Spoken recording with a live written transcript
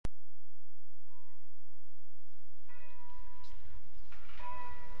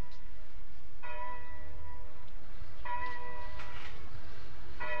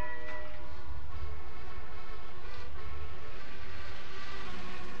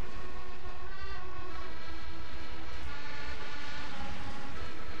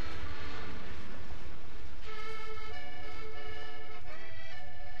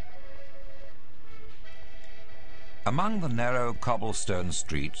Among the narrow cobblestone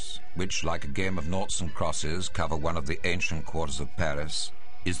streets, which, like a game of noughts and crosses, cover one of the ancient quarters of Paris,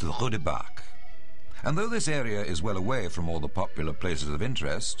 is the Rue du Bac. And though this area is well away from all the popular places of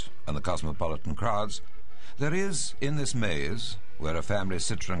interest and the cosmopolitan crowds, there is, in this maze, where a family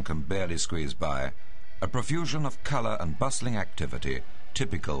citron can barely squeeze by, a profusion of colour and bustling activity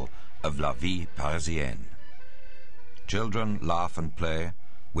typical of la vie parisienne. Children laugh and play,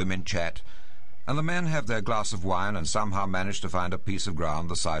 women chat, and the men have their glass of wine and somehow manage to find a piece of ground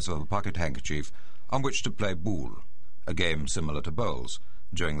the size of a pocket handkerchief on which to play boule, a game similar to bowls,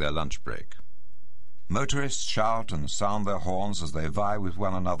 during their lunch break. Motorists shout and sound their horns as they vie with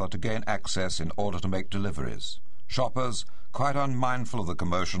one another to gain access in order to make deliveries. Shoppers, quite unmindful of the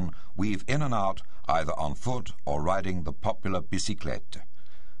commotion, weave in and out, either on foot or riding the popular bicyclette.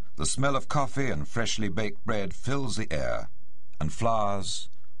 The smell of coffee and freshly baked bread fills the air, and flowers,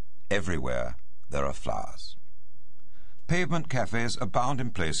 everywhere there are flowers. Pavement cafes abound in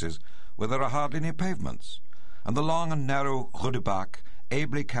places where there are hardly any pavements, and the long and narrow Rue du Bac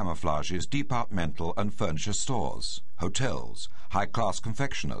ably camouflages departmental and furniture stores, hotels, high-class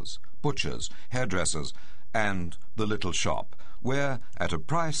confectioners, butchers, hairdressers, and the little shop, where, at a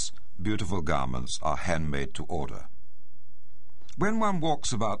price, beautiful garments are handmade to order. When one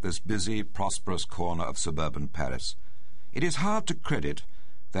walks about this busy, prosperous corner of suburban Paris, it is hard to credit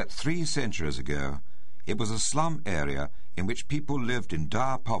that 3 centuries ago it was a slum area in which people lived in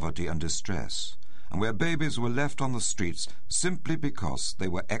dire poverty and distress, and where babies were left on the streets simply because they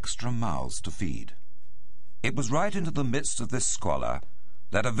were extra mouths to feed. It was right into the midst of this squalor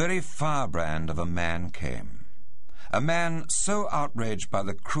that a very firebrand of a man came. A man so outraged by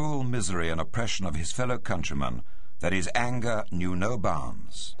the cruel misery and oppression of his fellow countrymen that his anger knew no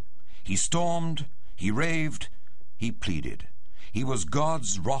bounds. He stormed, he raved, he pleaded. He was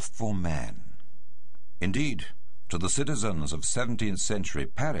God's wrathful man. Indeed, to the citizens of 17th century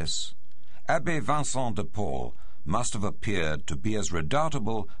Paris, Abbé Vincent de Paul must have appeared to be as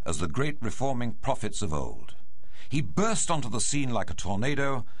redoubtable as the great reforming prophets of old. He burst onto the scene like a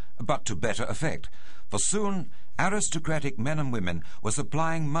tornado, but to better effect, for soon aristocratic men and women were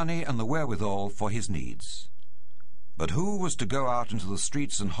supplying money and the wherewithal for his needs. But who was to go out into the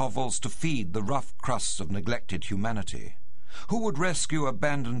streets and hovels to feed the rough crusts of neglected humanity? Who would rescue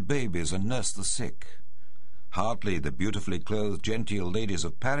abandoned babies and nurse the sick? Hardly the beautifully clothed genteel ladies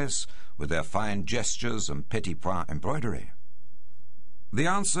of Paris with their fine gestures and petit point embroidery. The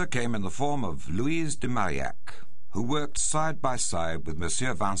answer came in the form of Louise de Marillac, who worked side by side with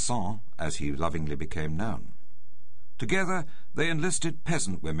Monsieur Vincent, as he lovingly became known. Together they enlisted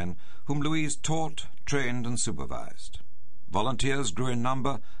peasant women whom Louise taught, trained and supervised. Volunteers grew in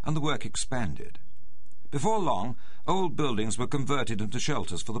number and the work expanded. Before long, old buildings were converted into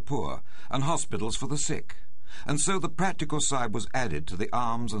shelters for the poor and hospitals for the sick, and so the practical side was added to the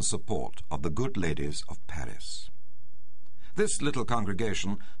arms and support of the good ladies of Paris. This little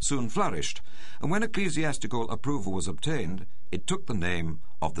congregation soon flourished, and when ecclesiastical approval was obtained, it took the name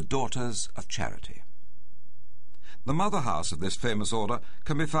of the Daughters of Charity. The mother house of this famous order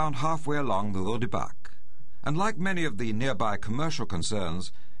can be found halfway along the Rue du Bac, and like many of the nearby commercial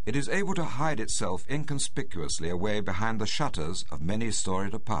concerns, it is able to hide itself inconspicuously away behind the shutters of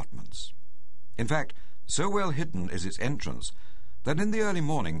many-storied apartments. In fact, so well hidden is its entrance that in the early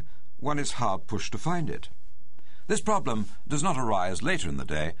morning one is hard pushed to find it. This problem does not arise later in the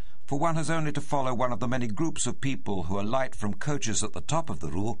day, for one has only to follow one of the many groups of people who alight from coaches at the top of the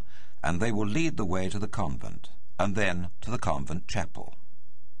Rue, and they will lead the way to the convent, and then to the convent chapel.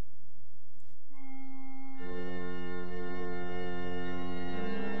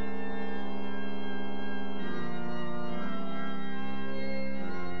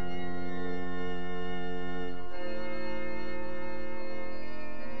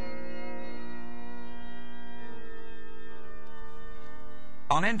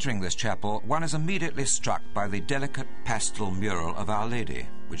 On entering this chapel, one is immediately struck by the delicate pastel mural of Our Lady,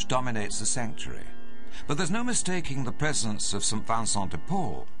 which dominates the sanctuary. But there's no mistaking the presence of St. Vincent de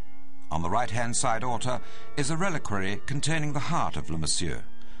Paul. On the right-hand side altar is a reliquary containing the heart of Le Monsieur,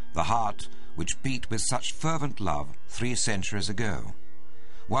 the heart which beat with such fervent love 3 centuries ago.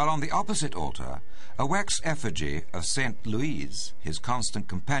 While on the opposite altar, a wax effigy of Saint Louise, his constant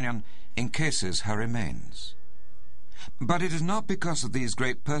companion, encases her remains. But it is not because of these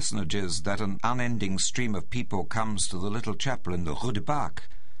great personages that an unending stream of people comes to the little chapel in the Rue du Bac,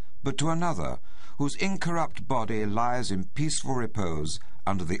 but to another, whose incorrupt body lies in peaceful repose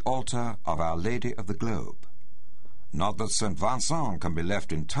under the altar of Our Lady of the Globe. Not that St. Vincent can be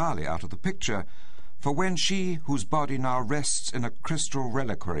left entirely out of the picture, for when she, whose body now rests in a crystal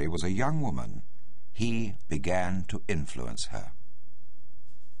reliquary, was a young woman, he began to influence her.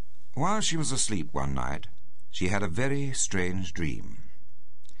 While she was asleep one night, she had a very strange dream.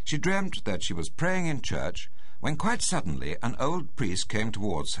 She dreamt that she was praying in church when quite suddenly an old priest came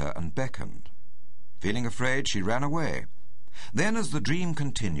towards her and beckoned. Feeling afraid, she ran away. Then, as the dream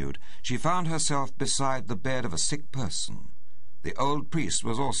continued, she found herself beside the bed of a sick person. The old priest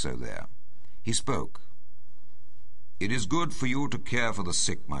was also there. He spoke. "It is good for you to care for the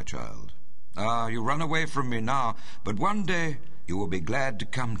sick, my child. You run away from me now, but one day you will be glad to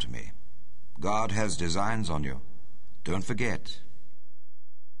come to me. God has designs on you. Don't forget."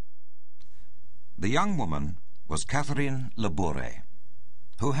 The young woman was Catherine Labouré,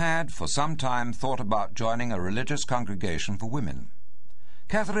 who had for some time thought about joining a religious congregation for women.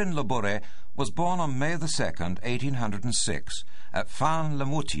 Catherine Labouré was born on May 2nd, 1806, at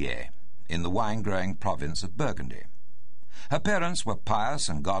Fin-le-Moutier, in the wine-growing province of Burgundy. Her parents were pious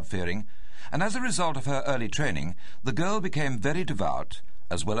and God-fearing, and as a result of her early training, the girl became very devout,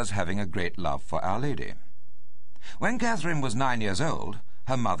 as well as having a great love for Our Lady. When Catherine was 9 years old,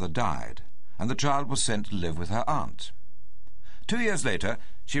 her mother died, and the child was sent to live with her aunt. 2 years later,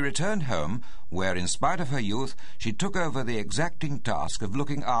 she returned home, where, in spite of her youth, she took over the exacting task of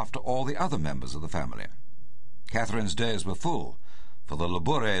looking after all the other members of the family. Catherine's days were full, for the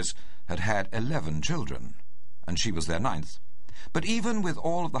Labourés had had 11 children, and she was their 9th. But even with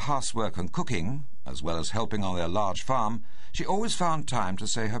all of the housework and cooking, as well as helping on their large farm, she always found time to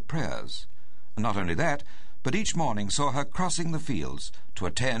say her prayers. And not only that, but each morning saw her crossing the fields to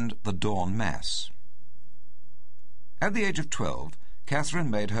attend the dawn mass. At the age of 12,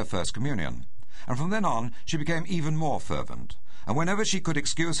 Catherine made her first communion, and from then on she became even more fervent, and whenever she could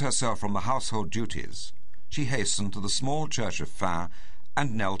excuse herself from the household duties, she hastened to the small church of Fin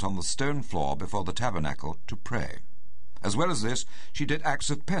and knelt on the stone floor before the tabernacle to pray. As well as this, she did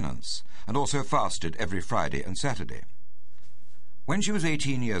acts of penance, and also fasted every Friday and Saturday. When she was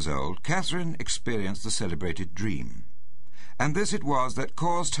 18 years old, Catherine experienced the celebrated dream, and this it was that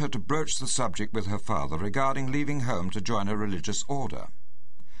caused her to broach the subject with her father regarding leaving home to join a religious order.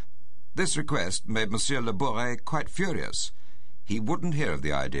 This request made Monsieur Labouré quite furious. He wouldn't hear of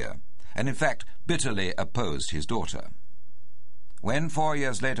the idea, and in fact bitterly opposed his daughter. When 4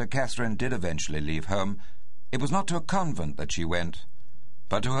 years later Catherine did eventually leave home, it was not to a convent that she went,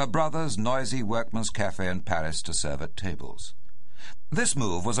 but to her brother's noisy workman's cafe in Paris to serve at tables. This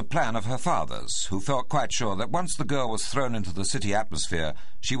move was a plan of her father's, who felt quite sure that once the girl was thrown into the city atmosphere,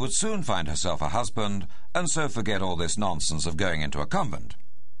 she would soon find herself a husband, and so forget all this nonsense of going into a convent.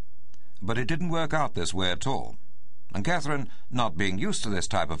 But it didn't work out this way at all, and Catherine, not being used to this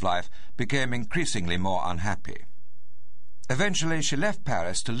type of life, became increasingly more unhappy. Eventually she left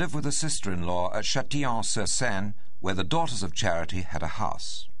Paris to live with a sister-in-law at Châtillon-sur-Seine, where the Daughters of Charity had a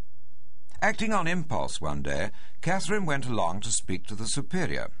house. Acting on impulse one day, Catherine went along to speak to the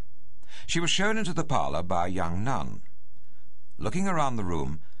superior. She was shown into the parlour by a young nun. Looking around the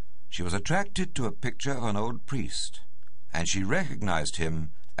room, she was attracted to a picture of an old priest, and she recognized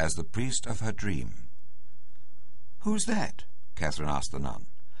him as the priest of her dream. "Who's that?" Catherine asked the nun.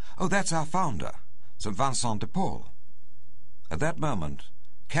 "Oh, that's our founder, St. Vincent de Paul." At that moment,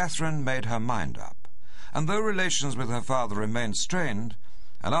 Catherine made her mind up, and though relations with her father remained strained,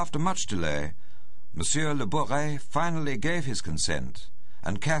 and after much delay, Monsieur Labouré finally gave his consent,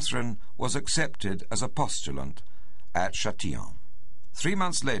 and Catherine was accepted as a postulant at Châtillon. 3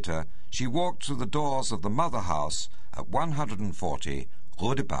 months later, she walked through the doors of the mother house at 140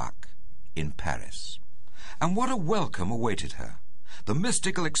 Rue de Bac in Paris. And what a welcome awaited her! The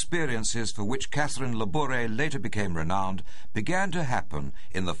mystical experiences for which Catherine Labouré later became renowned began to happen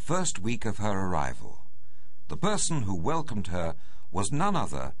in the first week of her arrival. The person who welcomed her was none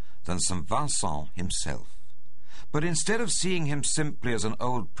other than St. Vincent himself. But instead of seeing him simply as an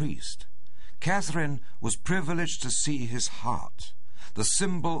old priest, Catherine was privileged to see his heart, the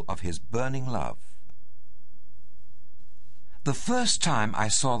symbol of his burning love. "The first time I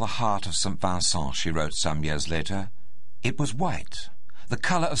saw the heart of St. Vincent," she wrote some years later, "it was white, the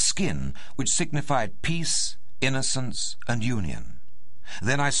colour of skin, which signified peace, innocence, and union.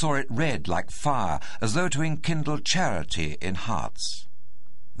 Then I saw it red like fire, as though to enkindle charity in hearts.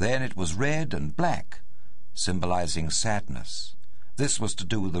 Then it was red and black, symbolizing sadness. This was to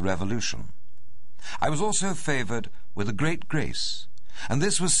do with the Revolution. I was also favoured with a great grace, and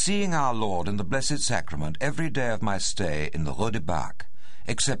this was seeing our Lord in the Blessed Sacrament every day of my stay in the Rue de Bac,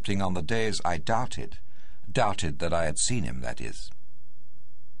 excepting on the days I doubted that I had seen him, that is."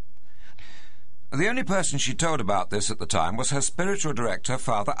 The only person she told about this at the time was her spiritual director,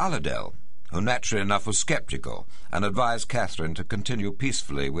 Father Aladel, who naturally enough was sceptical and advised Catherine to continue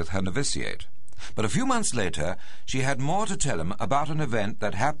peacefully with her novitiate. But a few months later, she had more to tell him about an event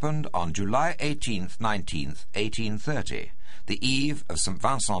that happened on July 18th, 19th, 1830, the eve of St.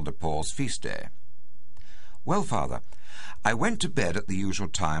 Vincent de Paul's feast day. "Well, Father, I went to bed at the usual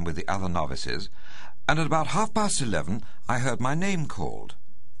time with the other novices, and at about 11:30 I heard my name called.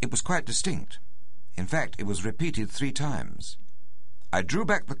 It was quite distinct. In fact, it was repeated 3 times. I drew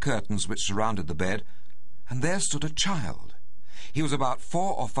back the curtains which surrounded the bed, and there stood a child. He was about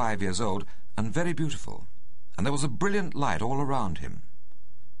 4 or 5 years old, and very beautiful, and there was a brilliant light all around him.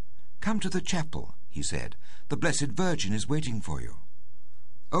 'Come to the chapel,' he said. 'The Blessed Virgin is waiting for you.'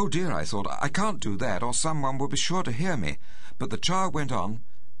 Oh dear, I thought, I can't do that, or someone will be sure to hear me. But the child went on,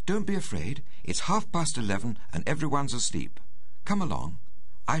 'Don't be afraid. It's 11:30 and everyone's asleep. Come along.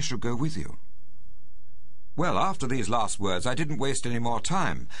 I shall go with you.' Well, after these last words, I didn't waste any more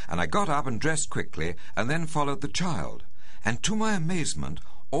time, and I got up and dressed quickly, and then followed the child. And to my amazement,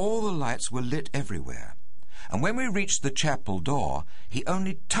 all the lights were lit everywhere. And when we reached the chapel door, he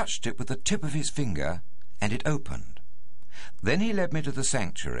only touched it with the tip of his finger, and it opened. Then he led me to the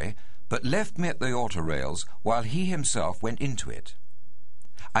sanctuary, but left me at the altar rails while he himself went into it.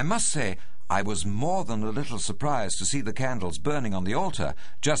 I must say I was more than a little surprised to see the candles burning on the altar,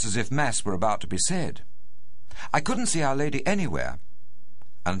 just as if Mass were about to be said. I couldn't see Our Lady anywhere,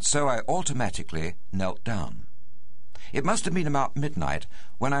 and so I automatically knelt down. It must have been about midnight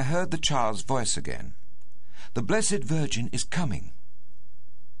when I heard the child's voice again. 'The Blessed Virgin is coming.'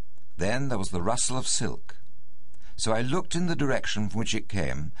 Then there was the rustle of silk. So I looked in the direction from which it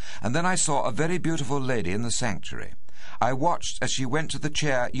came, and then I saw a very beautiful lady in the sanctuary. I watched as she went to the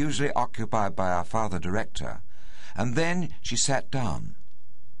chair usually occupied by our Father Director, and then she sat down.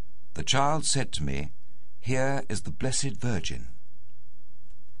 The child said to me, 'Here is the Blessed Virgin.'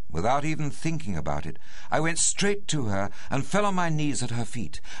 Without even thinking about it, I went straight to her and fell on my knees at her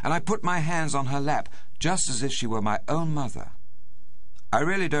feet, and I put my hands on her lap, just as if she were my own mother. I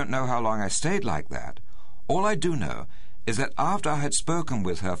really don't know how long I stayed like that. All I do know is that after I had spoken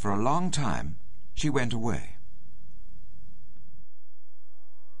with her for a long time, she went away.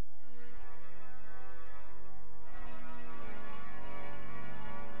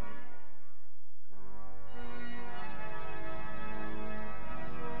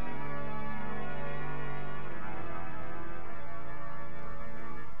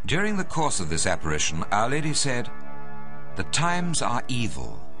 During the course of this apparition, Our Lady said, 'The times are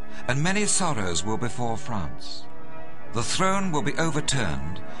evil, and many sorrows will befall France. The throne will be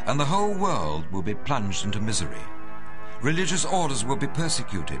overturned, and the whole world will be plunged into misery. Religious orders will be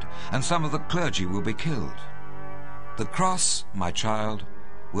persecuted, and some of the clergy will be killed. The cross, my child,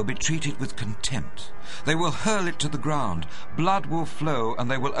 will be treated with contempt. They will hurl it to the ground. Blood will flow, and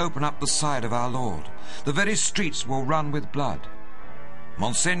they will open up the side of our Lord. The very streets will run with blood.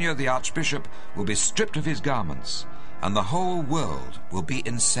 Monseigneur the Archbishop will be stripped of his garments, and the whole world will be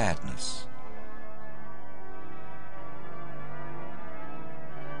in sadness.'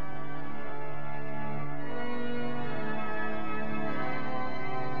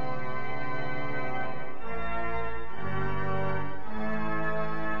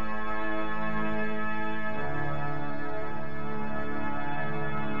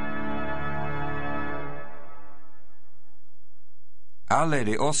 Our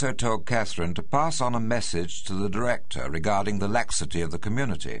Lady also told Catherine to pass on a message to the director regarding the laxity of the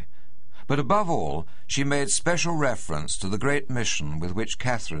community. But above all, she made special reference to the great mission with which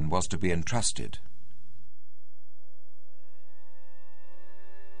Catherine was to be entrusted.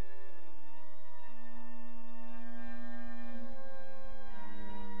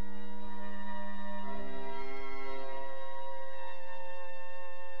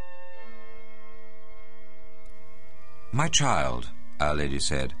 "My child," Our Lady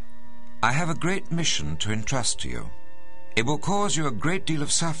said, "I have a great mission to entrust to you. It will cause you a great deal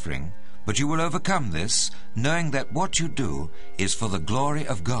of suffering, but you will overcome this, knowing that what you do is for the glory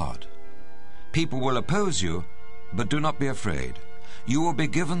of God. People will oppose you, but do not be afraid. You will be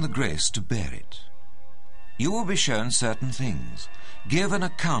given the grace to bear it. You will be shown certain things. Give an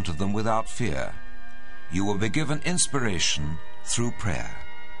account of them without fear. You will be given inspiration through prayer."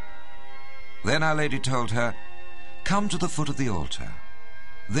 Then Our Lady told her, "Come to the foot of the altar.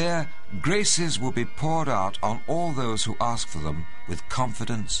 There, graces will be poured out on all those who ask for them with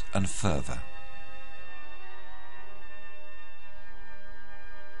confidence and fervour."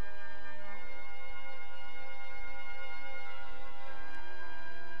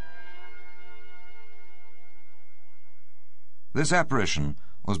 This apparition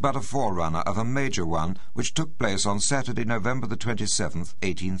was but a forerunner of a major one which took place on Saturday, November the 27th,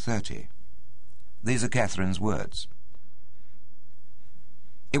 1830. These are Catherine's words.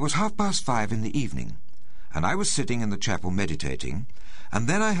 It was 5:30 in the evening, and I was sitting in the chapel meditating, and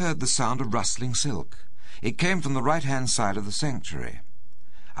then I heard the sound of rustling silk. It came from the right-hand side of the sanctuary.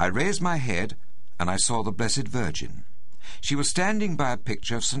 I raised my head, and I saw the Blessed Virgin. She was standing by a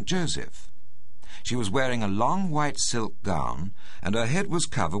picture of St. Joseph. She was wearing a long white silk gown, and her head was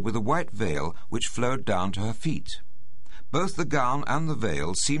covered with a white veil which flowed down to her feet. Both the gown and the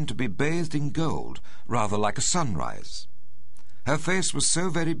veil seemed to be bathed in gold, rather like a sunrise. Her face was so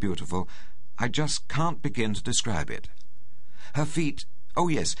very beautiful, I just can't begin to describe it. Her feet, oh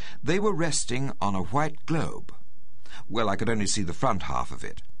yes, they were resting on a white globe. Well, I could only see the front half of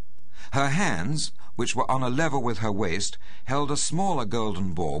it. Her hands, which were on a level with her waist, held a smaller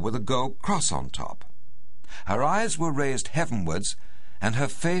golden ball with a gold cross on top. Her eyes were raised heavenwards, and her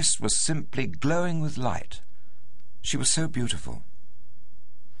face was simply glowing with light. She was so beautiful.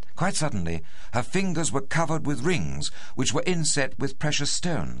 Quite suddenly, her fingers were covered with rings, which were inset with precious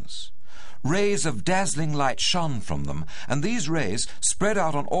stones. Rays of dazzling light shone from them, and these rays spread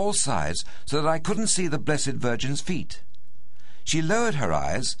out on all sides so that I couldn't see the Blessed Virgin's feet. She lowered her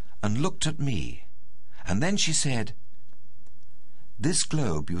eyes and looked at me, and then she said, "This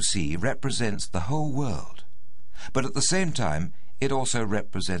globe, you see, represents the whole world, but at the same time it also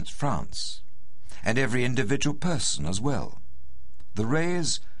represents France, and every individual person as well. The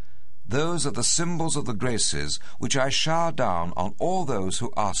rays, those are the symbols of the graces which I shower down on all those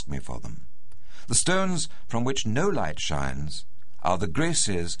who ask me for them. The stones from which no light shines are the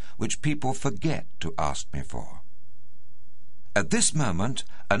graces which people forget to ask me for." At this moment,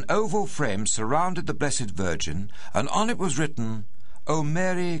 an oval frame surrounded the Blessed Virgin, and on it was written, "O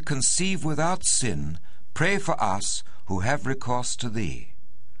Mary, conceived without sin, pray for us who have recourse to thee."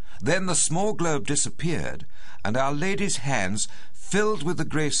 Then the small globe disappeared, and Our Lady's hands, filled with the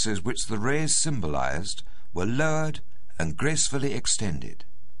graces which the rays symbolized, were lowered and gracefully extended.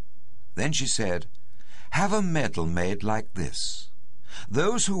 Then she said, "Have a medal made like this.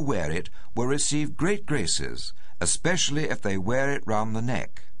 Those who wear it will receive great graces, especially if they wear it round the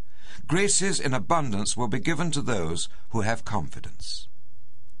neck. Graces in abundance will be given to those who have confidence."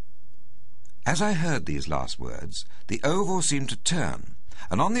 As I heard these last words, the oval seemed to turn,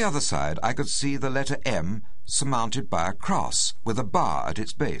 and on the other side I could see the letter M surmounted by a cross with a bar at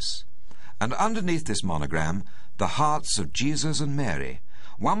its base, and underneath this monogram the hearts of Jesus and Mary.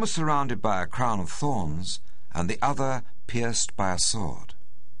 One was surrounded by a crown of thorns, and the other pierced by a sword.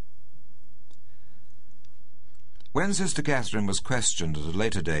 When Sister Catherine was questioned at a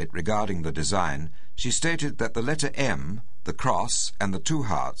later date regarding the design, she stated that the letter M, the cross, and the two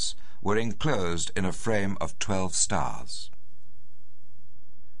hearts were enclosed in a frame of 12 stars.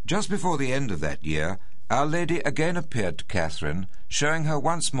 Just before the end of that year, Our Lady again appeared to Catherine, showing her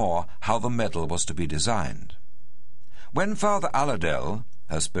once more how the medal was to be designed. When Father Aladel,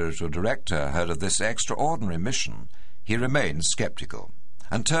 her spiritual director, heard of this extraordinary mission, he remained sceptical,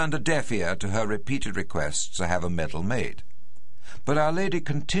 and turned a deaf ear to her repeated requests to have a medal made. But Our Lady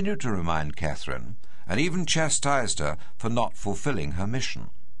continued to remind Catherine, and even chastised her for not fulfilling her mission.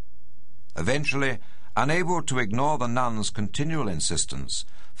 Eventually, unable to ignore the nuns' continual insistence,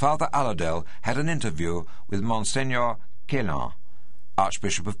 Father Aladel had an interview with Monseigneur Quélan,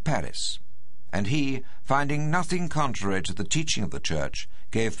 Archbishop of Paris, and he, finding nothing contrary to the teaching of the Church,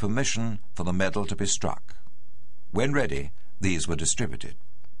 gave permission for the medal to be struck. When ready, these were distributed.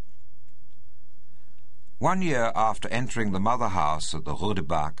 1 year after entering the mother house at the Rue de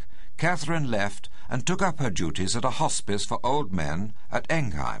Bac, Catherine left and took up her duties at a hospice for old men at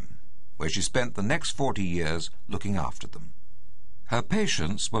Enghien, where she spent the next 40 years looking after them. Her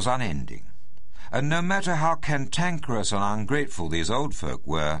patience was unending, and no matter how cantankerous and ungrateful these old folk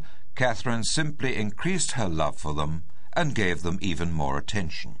were, Catherine simply increased her love for them and gave them even more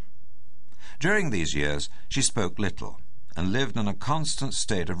attention. During these years she spoke little, and lived in a constant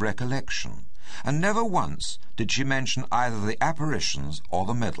state of recollection, and never once did she mention either the apparitions or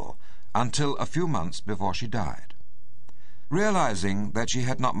the medal until a few months before she died. Realizing that she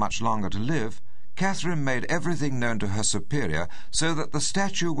had not much longer to live, Catherine made everything known to her superior so that the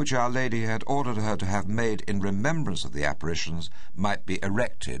statue which Our Lady had ordered her to have made in remembrance of the apparitions might be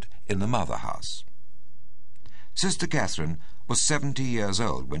erected in the mother house. Sister Catherine was 70 years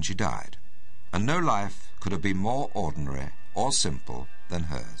old when she died, and no life could have been more ordinary or simple than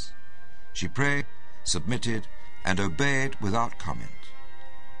hers. She prayed, submitted, and obeyed without comment.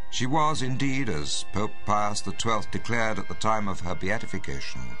 She was indeed, as Pope Pius XII declared at the time of her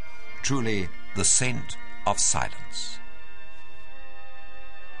beatification, truly the saint of silence.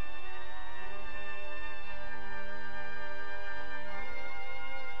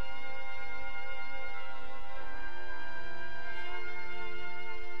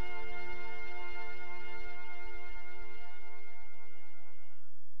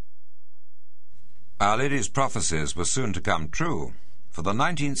 Our Lady's prophecies were soon to come true, for the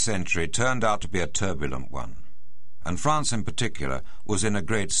 19th century turned out to be a turbulent one, and France in particular was in a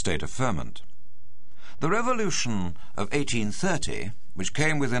great state of ferment. The Revolution of 1830, which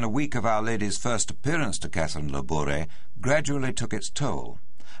came within a week of Our Lady's first appearance to Catherine Labouré, gradually took its toll,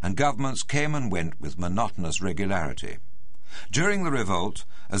 and governments came and went with monotonous regularity. During the revolt,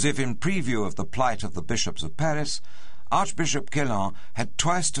 as if in preview of the plight of the bishops of Paris, Archbishop Quélan had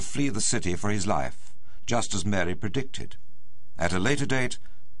twice to flee the city for his life, just as Mary predicted. At a later date,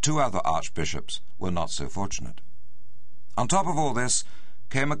 2 other archbishops were not so fortunate. On top of all this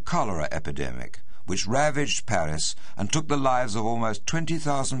came a cholera epidemic, which ravaged Paris and took the lives of almost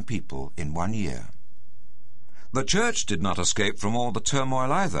 20,000 people in 1 year. The Church did not escape from all the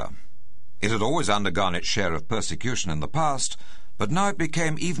turmoil either. It had always undergone its share of persecution in the past, but now it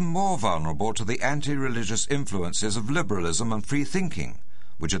became even more vulnerable to the anti-religious influences of liberalism and free thinking,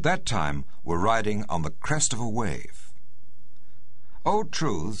 which at that time were riding on the crest of a wave. Old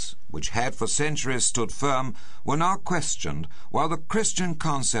truths, which had for centuries stood firm, were now questioned, while the Christian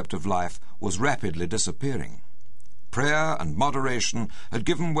concept of life was rapidly disappearing. Prayer and moderation had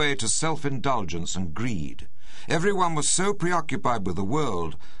given way to self-indulgence and greed. Everyone was so preoccupied with the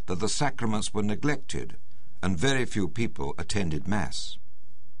world that the sacraments were neglected, and very few people attended Mass.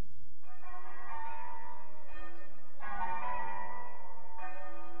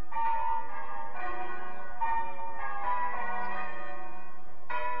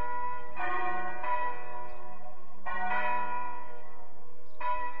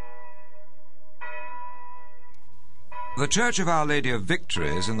 The Church of Our Lady of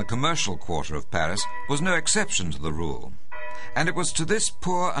Victories in the commercial quarter of Paris was no exception to the rule, and it was to this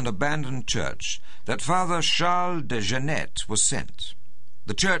poor and abandoned church that Father Charles de Genette was sent.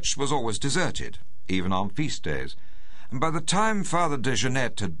 The church was always deserted, even on feast days, and by the time Father de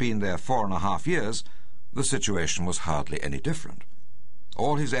Genette had been there 4.5 years, the situation was hardly any different.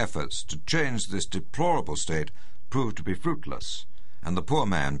 All his efforts to change this deplorable state proved to be fruitless, and the poor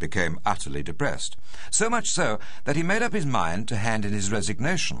man became utterly depressed, so much so that he made up his mind to hand in his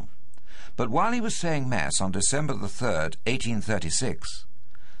resignation. But while he was saying Mass on December the 3rd, 1836,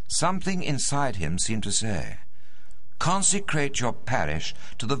 something inside him seemed to say, "Consecrate your parish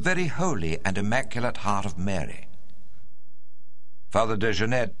to the very holy and immaculate heart of Mary." Father de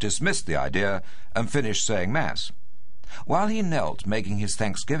Genette dismissed the idea and finished saying Mass. While he knelt making his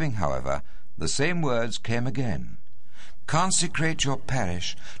thanksgiving, however, the same words came again. "Consecrate your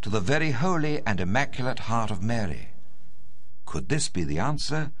parish to the very holy and immaculate heart of Mary." Could this be the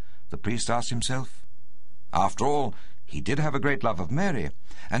answer? The priest asked himself. After all, he did have a great love of Mary,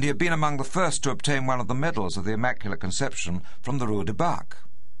 and he had been among the first to obtain one of the medals of the Immaculate Conception from the Rue de Bac.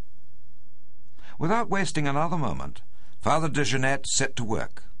 Without wasting another moment, Father de Genette set to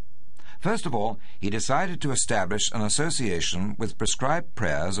work. First of all, he decided to establish an association with prescribed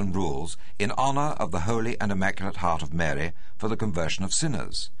prayers and rules in honor of the Holy and Immaculate Heart of Mary for the conversion of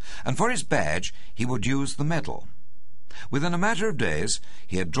sinners, and for its badge he would use the medal. Within a matter of days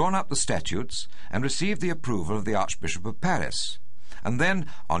he had drawn up the statutes and received the approval of the Archbishop of Paris, and then,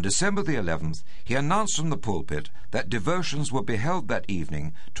 on December the 11th, he announced from the pulpit that devotions would be held that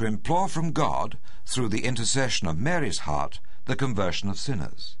evening to implore from God, through the intercession of Mary's heart, the conversion of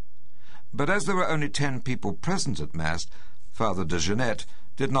sinners. But as there were only 10 people present at Mass, Father de Genette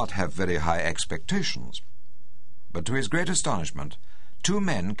did not have very high expectations. But to his great astonishment, 2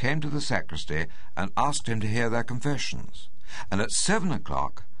 men came to the sacristy and asked him to hear their confessions, and at 7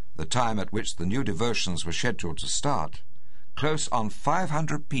 o'clock, the time at which the new devotions were scheduled to start, close on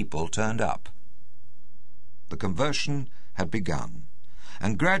 500 people turned up. The conversion had begun,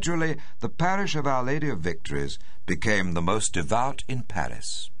 and gradually the parish of Our Lady of Victories became the most devout in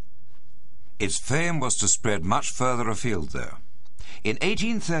Paris. Its fame was to spread much further afield, though. In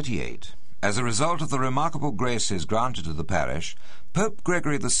 1838, as a result of the remarkable graces granted to the parish, Pope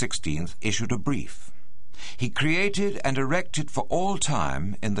Gregory XVI issued a brief. He created and erected for all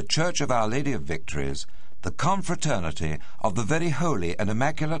time in the Church of Our Lady of Victories the confraternity of the very holy and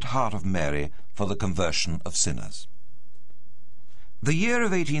immaculate heart of Mary for the conversion of sinners. The year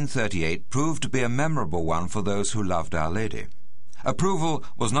of 1838 proved to be a memorable one for those who loved Our Lady. Approval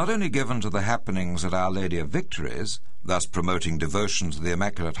was not only given to the happenings at Our Lady of Victories, thus promoting devotion to the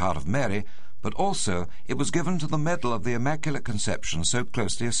Immaculate Heart of Mary, but also it was given to the medal of the Immaculate Conception so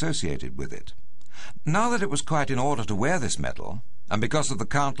closely associated with it. Now that it was quite in order to wear this medal, and because of the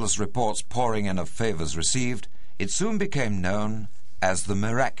countless reports pouring in of favours received, it soon became known as the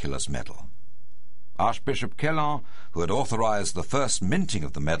Miraculous Medal. Archbishop Quélan, who had authorized the first minting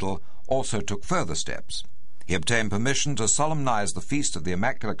of the medal, also took further steps. He obtained permission to solemnize the feast of the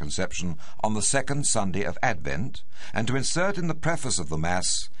Immaculate Conception on the second Sunday of Advent, and to insert in the preface of the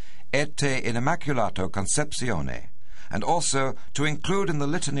Mass, Et te in Immaculato Conceptione, and also to include in the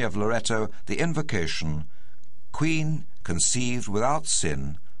Litany of Loreto the invocation, Queen conceived without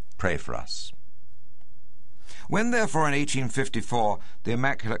sin, pray for us. When, therefore, in 1854 the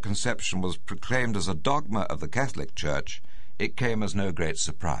Immaculate Conception was proclaimed as a dogma of the Catholic Church, it came as no great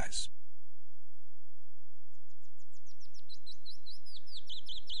surprise.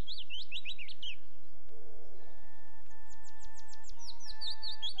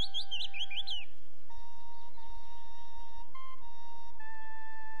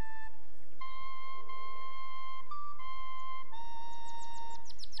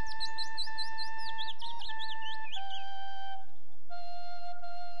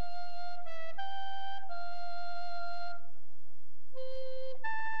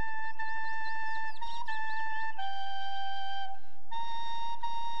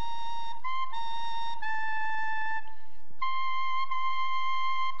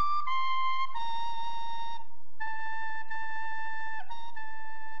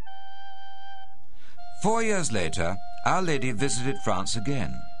 Four years later, Our Lady visited France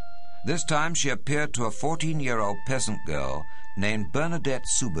again. This time she appeared to a 14-year-old peasant girl named Bernadette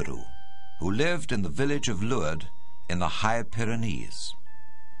Soubirous, who lived in the village of Lourdes in the High Pyrenees.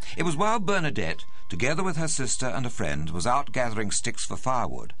 It was while Bernadette, together with her sister and a friend, was out gathering sticks for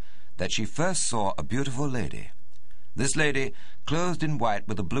firewood, that she first saw a beautiful lady. This lady, clothed in white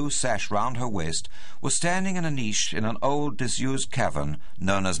with a blue sash round her waist, was standing in a niche in an old disused cavern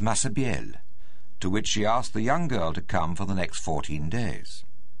known as Massabielle, to which she asked the young girl to come for the next 14 days.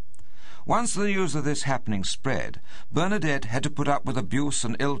 Once the news of this happening spread, Bernadette had to put up with abuse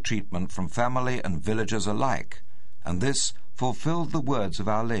and ill treatment from family and villagers alike, and this fulfilled the words of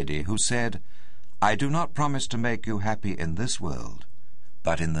Our Lady, who said, "I do not promise to make you happy in this world,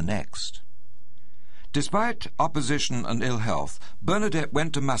 but in the next." Despite opposition and ill health, Bernadette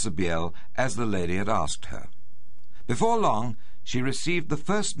went to Massabielle as the lady had asked her. Before long, she received the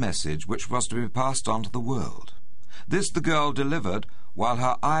first message which was to be passed on to the world. This the girl delivered while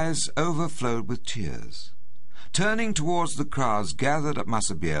her eyes overflowed with tears. Turning towards the crowds gathered at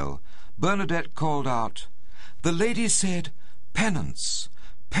Massabielle, Bernadette called out, "The lady said, 'Penance,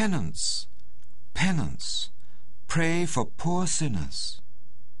 penance, penance. Pray for poor sinners.'"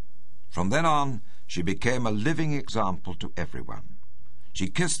 From then on, she became a living example to everyone. She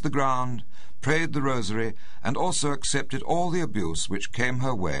kissed the ground, prayed the rosary, and also accepted all the abuse which came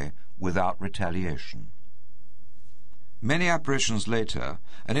her way without retaliation. Many apparitions later,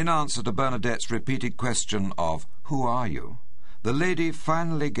 and in answer to Bernadette's repeated question of, "Who are you?" the lady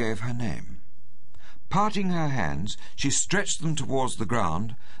finally gave her name. Parting her hands, she stretched them towards the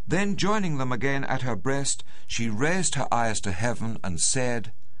ground, then joining them again at her breast, she raised her eyes to heaven and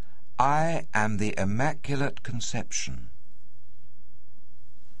said, "I am the Immaculate Conception."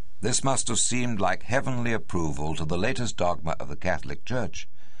 This must have seemed like heavenly approval to the latest dogma of the Catholic Church,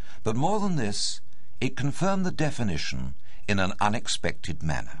 but more than this, it confirmed the definition in an unexpected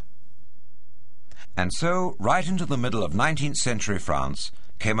manner. And so, right into the middle of 19th century France,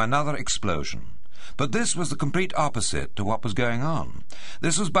 came another explosion. But this was the complete opposite to what was going on.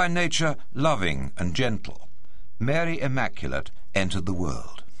 This was by nature loving and gentle. Mary Immaculate entered the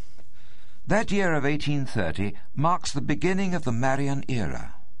world. That year of 1830 marks the beginning of the Marian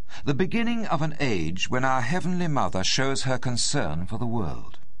era, the beginning of an age when our Heavenly Mother shows her concern for the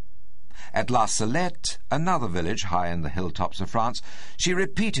world. At La Salette, another village high in the hilltops of France, she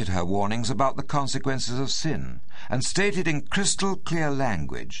repeated her warnings about the consequences of sin, and stated in crystal clear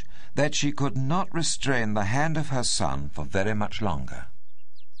language that she could not restrain the hand of her Son for very much longer.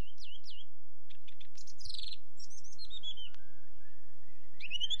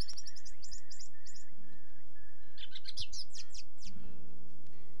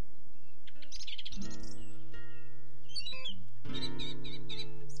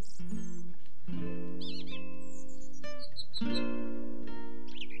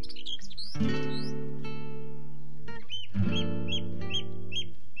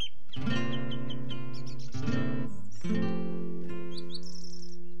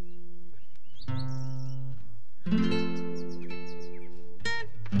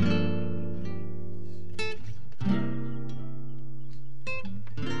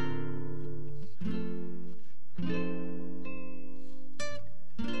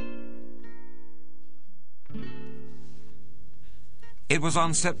 It was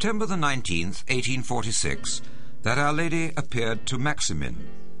on September the 19th, 1846, that Our Lady appeared to Maximin,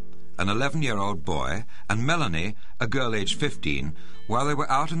 an 11-year-old boy, and Melanie, a girl aged 15, while they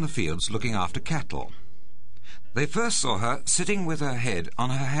were out in the fields looking after cattle. They first saw her sitting with her head on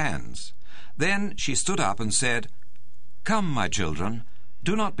her hands. Then she stood up and said, "Come, my children,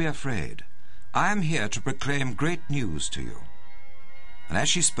 do not be afraid. I am here to proclaim great news to you." And as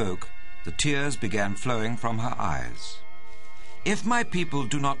she spoke, the tears began flowing from her eyes. "If my people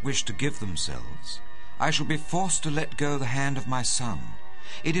do not wish to give themselves, I shall be forced to let go the hand of my son.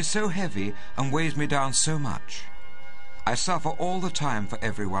 It is so heavy and weighs me down so much. I suffer all the time for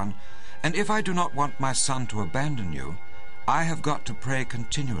everyone, and if I do not want my son to abandon you, I have got to pray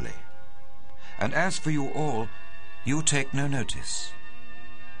continually. And as for you all, you take no notice.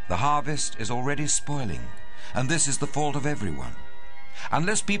 The harvest is already spoiling, and this is the fault of everyone.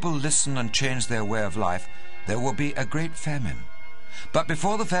 Unless people listen and change their way of life, there will be a great famine. But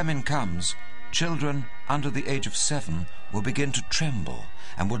before the famine comes, children under the age of 7 will begin to tremble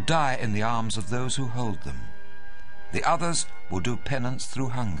and will die in the arms of those who hold them. The others will do penance through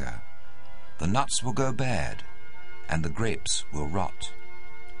hunger. The nuts will go bad, and the grapes will rot.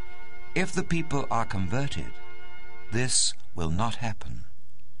 If the people are converted, this will not happen."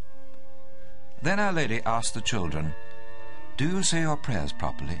 Then Our Lady asked the children, "Do you say your prayers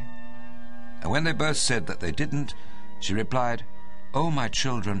properly?" And when they both said that they didn't, she replied, "Oh, my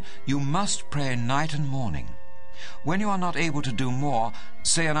children, you must pray night and morning. When you are not able to do more,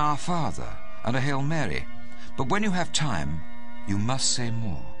 say an Our Father and a Hail Mary. But when you have time, you must say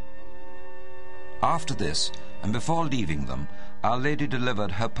more." After this, and before leaving them, Our Lady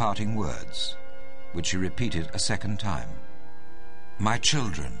delivered her parting words, which she repeated a second time. "My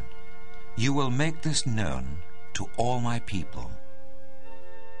children, you will make this known to all my people."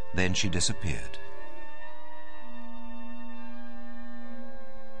 Then she disappeared.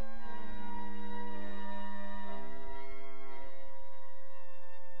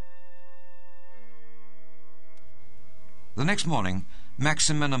 The next morning,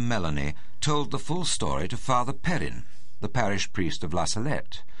 Maximin and Melanie told the full story to Father Perrin, the parish priest of La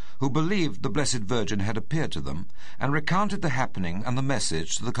Salette, who believed the Blessed Virgin had appeared to them, and recounted the happening and the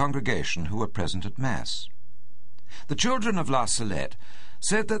message to the congregation who were present at Mass. The children of La Salette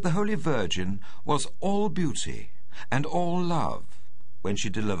said that the Holy Virgin was all beauty and all love when she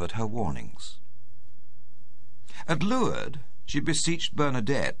delivered her warnings. At Lourdes, she beseeched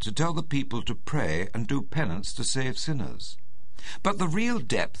Bernadette to tell the people to pray and do penance to save sinners. But the real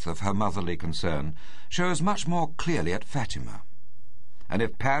depth of her motherly concern shows much more clearly at Fatima. And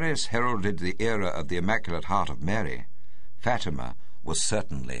if Paris heralded the era of the Immaculate Heart of Mary, Fatima was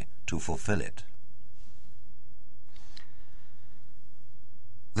certainly to fulfill it.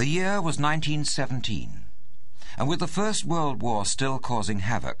 The year was 1917, and with the First World War still causing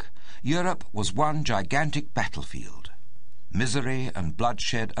havoc, Europe was one gigantic battlefield. Misery and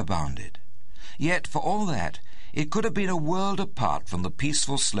bloodshed abounded. Yet, for all that, it could have been a world apart from the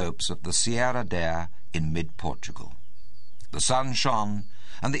peaceful slopes of the Sierra d'Air in mid-Portugal. The sun shone,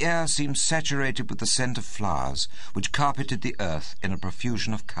 and the air seemed saturated with the scent of flowers, which carpeted the earth in a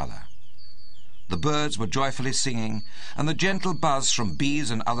profusion of colour. The birds were joyfully singing, and the gentle buzz from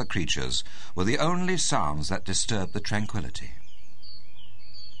bees and other creatures were the only sounds that disturbed the tranquillity.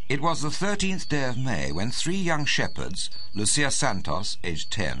 It was the 13th day of May when 3 young shepherds, Lucia Santos, aged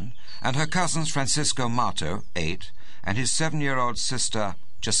 10, and her cousins Francisco Mato, 8, and his 7-year-old sister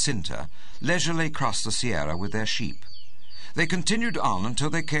Jacinta, leisurely crossed the Sierra with their sheep. They continued on until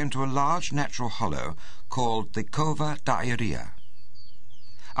they came to a large natural hollow called the Cova da Iria.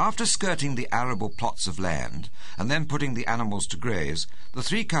 After skirting the arable plots of land, and then putting the animals to graze, the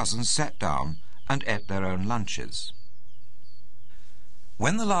 3 cousins sat down and ate their own lunches.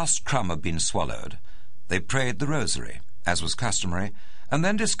 When the last crumb had been swallowed, they prayed the rosary, as was customary, and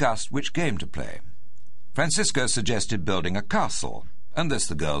then discussed which game to play. Francisco suggested building a castle, and this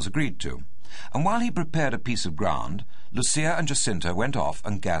the girls agreed to. And while he prepared a piece of ground, Lucia and Jacinta went off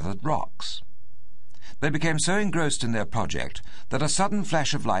and gathered rocks. They became so engrossed in their project that a sudden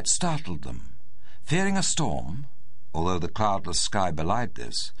flash of light startled them. Fearing a storm, although the cloudless sky belied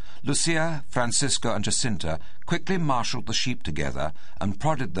this, Lucia, Francisco, and Jacinta quickly marshalled the sheep together and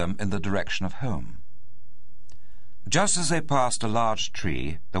prodded them in the direction of home. Just as they passed a large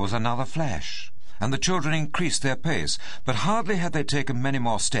tree, there was another flash, and the children increased their pace, but hardly had they taken many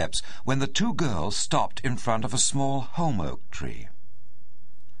more steps when the 2 girls stopped in front of a small holm oak tree.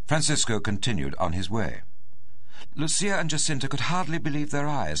 Francisco continued on his way. Lucia and Jacinta could hardly believe their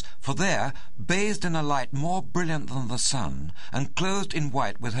eyes, for there, bathed in a light more brilliant than the sun, and clothed in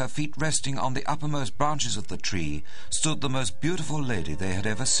white with her feet resting on the uppermost branches of the tree, stood the most beautiful lady they had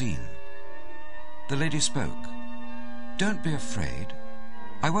ever seen. The lady spoke. "Don't be afraid.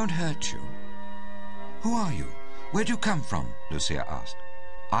 I won't hurt you." "Who are you? Where do you come from?" Lucia asked.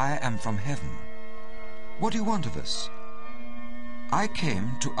 "I am from heaven." What do you want of us?" "I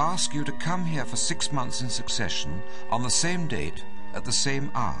came to ask you to come here for 6 months in succession, on the same date, at the same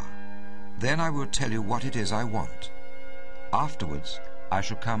hour. Then I will tell you what it is I want. Afterwards, I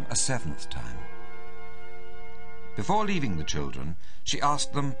shall come a 7th time." Before leaving the children, she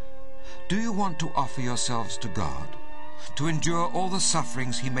asked them, "Do you want to offer yourselves to God, to endure all the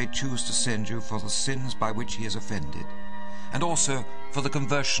sufferings he may choose to send you for the sins by which he is offended, and also for the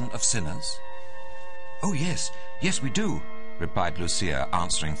conversion of sinners?" "Oh, yes, yes, we do," replied Lucia,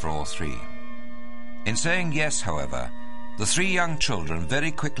 answering for all three. In saying yes, however, the 3 young children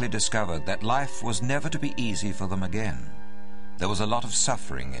very quickly discovered that life was never to be easy for them again. There was a lot of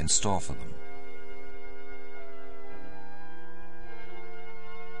suffering in store for them.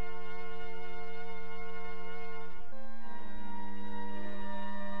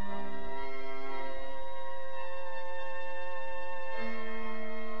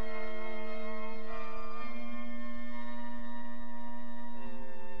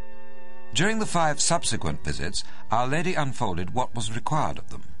 During the 5 subsequent visits, Our Lady unfolded what was required of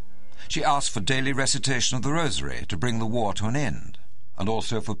them. She asked for daily recitation of the Rosary to bring the war to an end, and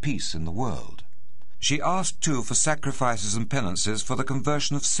also for peace in the world. She asked, too, for sacrifices and penances for the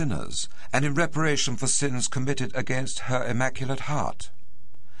conversion of sinners, and in reparation for sins committed against her Immaculate Heart.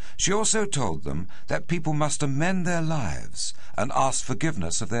 She also told them that people must amend their lives and ask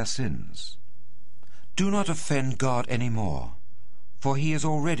forgiveness of their sins. "Do not offend God any more, for he is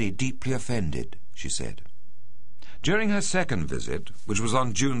already deeply offended," she said. During her 2nd visit, which was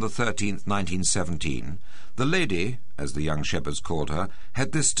on June the 13th, 1917, the lady, as the young shepherds called her,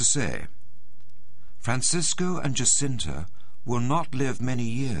 had this to say: "Francisco and Jacinta will not live many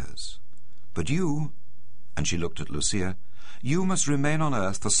years, but you," and she looked at Lucia, "you must remain on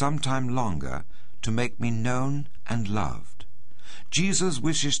earth for some time longer to make me known and loved. Jesus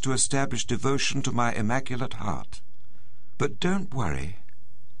wishes to establish devotion to my Immaculate Heart. But don't worry,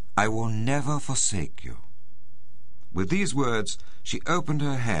 I will never forsake you." With these words, she opened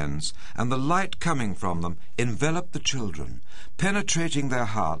her hands, and the light coming from them enveloped the children, penetrating their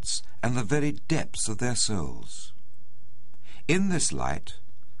hearts and the very depths of their souls. In this light,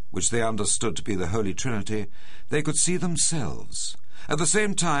 which they understood to be the Holy Trinity, they could see themselves. At the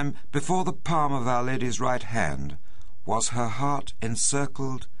same time, before the palm of Our Lady's right hand was her heart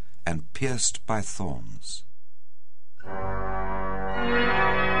encircled and pierced by thorns.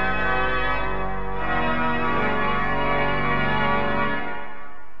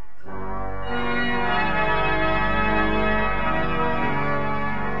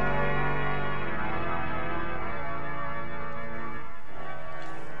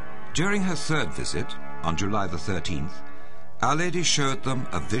 During her 3rd visit, on July the 13th, Our Lady showed them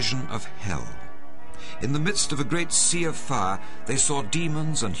a vision of hell. In the midst of a great sea of fire, they saw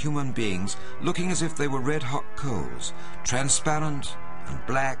demons and human beings looking as if they were red-hot coals, transparent and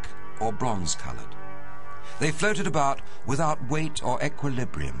black or bronze-coloured. They floated about without weight or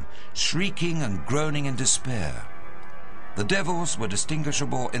equilibrium, shrieking and groaning in despair. The devils were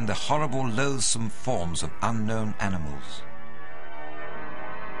distinguishable in the horrible, loathsome forms of unknown animals.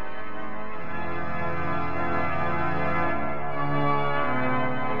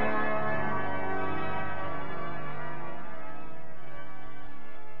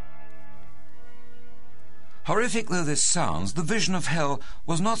 Horrific though this sounds, the vision of hell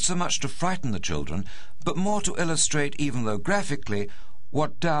was not so much to frighten the children, but more to illustrate, even though graphically,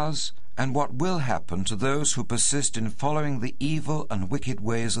 what does and what will happen to those who persist in following the evil and wicked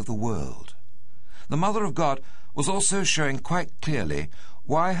ways of the world. The Mother of God was also showing quite clearly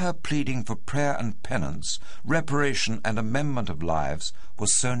why her pleading for prayer and penance, reparation and amendment of lives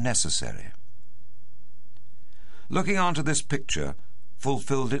was so necessary. Looking onto this picture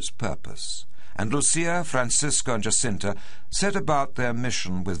fulfilled its purpose, and Lucia, Francisco and Jacinta set about their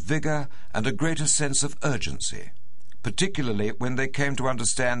mission with vigour and a greater sense of urgency, particularly when they came to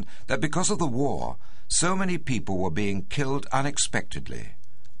understand that because of the war, so many people were being killed unexpectedly,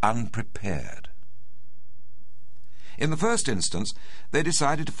 unprepared. In the first instance, they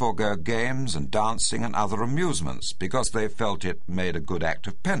decided to forego games and dancing and other amusements because they felt it made a good act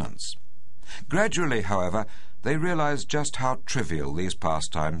of penance. Gradually, however, they realized just how trivial these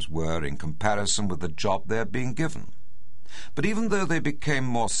pastimes were in comparison with the job they had been given. But even though they became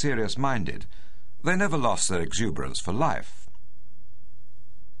more serious-minded, they never lost their exuberance for life.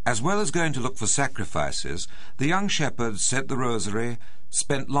 As well as going to look for sacrifices, the young shepherds said the Rosary,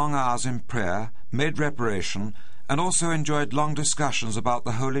 spent long hours in prayer, made reparation, and also enjoyed long discussions about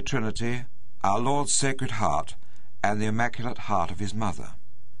the Holy Trinity, our Lord's Sacred Heart, and the Immaculate Heart of his Mother.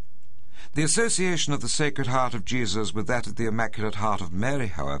 The association of the Sacred Heart of Jesus with that of the Immaculate Heart of Mary,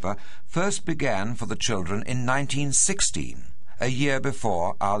 however, first began for the children in 1916, a year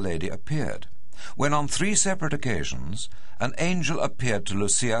before Our Lady appeared, when on 3 separate occasions an angel appeared to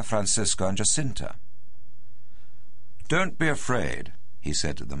Lucia, Francisco, and Jacinta. "Don't be afraid," he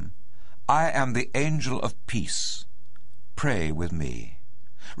said to them. "I am the angel of peace. Pray with me.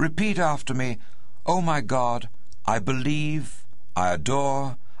 Repeat after me, 'O my God, I believe, I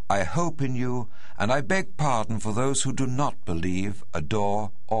adore, I hope in you, and I beg pardon for those who do not believe,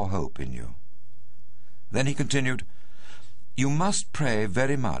 adore, or hope in you.'" Then he continued, "You must pray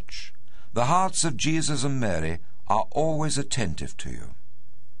very much. The hearts of Jesus and Mary are always attentive to you."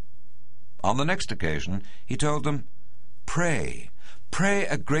 On the next occasion, he told them, "Pray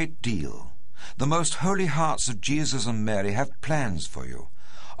a great deal. The most holy hearts of Jesus and Mary have plans for you.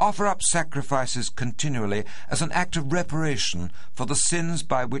 Offer up sacrifices continually as an act of reparation for the sins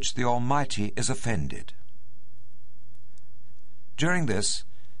by which the Almighty is offended." During this,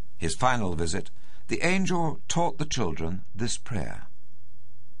 his final visit, the angel taught the children this prayer: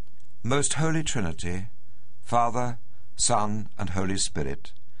 "Most Holy Trinity, Father, Son, and Holy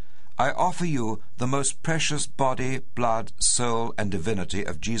Spirit, I offer you the most precious body, blood, soul, and divinity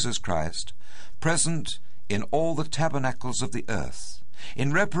of Jesus Christ, present in all the tabernacles of the earth,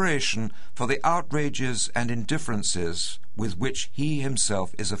 in reparation for the outrages and indifferences with which he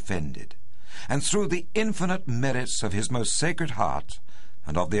himself is offended, and through the infinite merits of his most sacred heart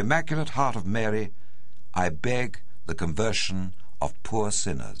and of the Immaculate Heart of Mary, I beg the conversion of poor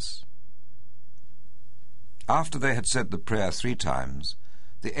sinners." After they had said the prayer 3 times,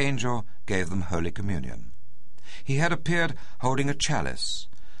 the angel gave them Holy Communion. He had appeared holding a chalice,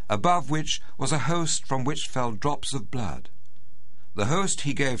 above which was a host from which fell drops of blood. The host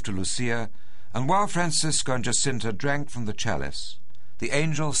he gave to Lucia, and while Francisco and Jacinta drank from the chalice, the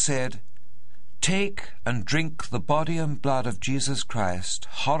angel said, "Take and drink the body and blood of Jesus Christ,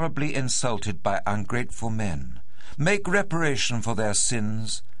 horribly insulted by ungrateful men. Make reparation for their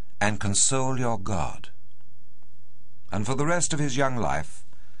sins, and console your God." And for the rest of his young life,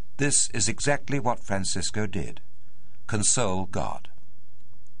 this is exactly what Francisco did: console God.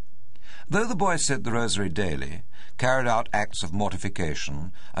 Though the boy said the rosary daily, carried out acts of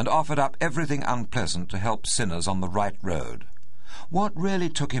mortification, and offered up everything unpleasant to help sinners on the right road, what really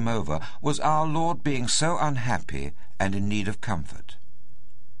took him over was our Lord being so unhappy and in need of comfort.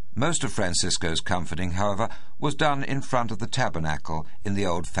 Most of Francisco's comforting, however, was done in front of the tabernacle in the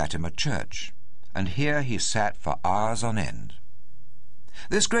old Fatima church, and here he sat for hours on end.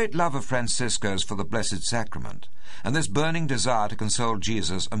 This great love of Francisco's for the Blessed Sacrament, and this burning desire to console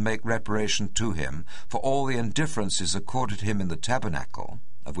Jesus and make reparation to him for all the indifferences accorded him in the tabernacle,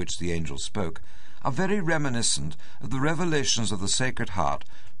 of which the angel spoke, are very reminiscent of the revelations of the Sacred Heart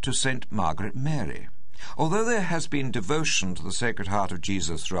to St. Margaret Mary. Although there has been devotion to the Sacred Heart of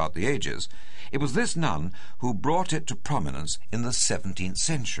Jesus throughout the ages, it was this nun who brought it to prominence in the 17th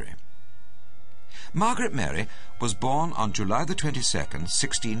century. Margaret Mary was born on July the 22nd,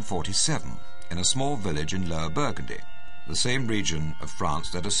 1647, in a small village in Lower Burgundy, the same region of France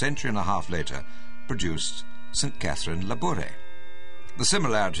that a century and a half later produced St. Catherine Labouré. The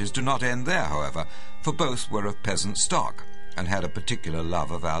similarities do not end there, however, for both were of peasant stock and had a particular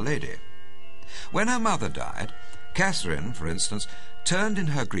love of Our Lady. When her mother died, Catherine, for instance, turned in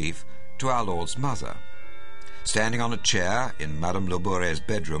her grief to our Lord's mother. Standing on a chair in Madame Labourè's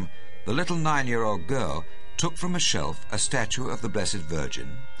bedroom, the little 9-year-old girl took from a shelf a statue of the Blessed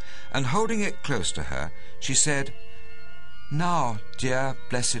Virgin, and holding it close to her, she said, "Now, dear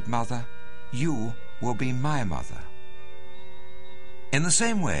Blessed Mother, you will be my mother." In the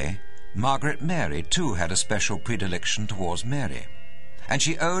same way, Margaret Mary too had a special predilection towards Mary, and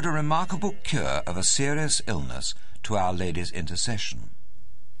she owed a remarkable cure of a serious illness to Our Lady's intercession.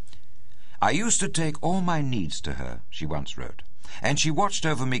 "I used to take all my needs to her," she once wrote, "and she watched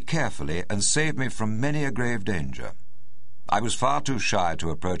over me carefully and saved me from many a grave danger. I was far too shy to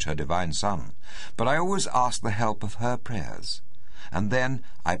approach her divine Son, but I always asked the help of her prayers, and then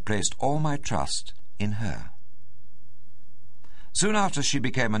I placed all my trust in her." Soon after she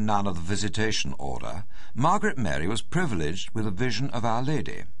became a nun of the Visitation Order, Margaret Mary was privileged with a vision of Our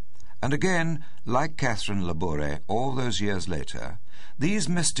Lady, and again, like Catherine Labouré all those years later, these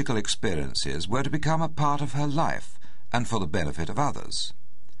mystical experiences were to become a part of her life and for the benefit of others.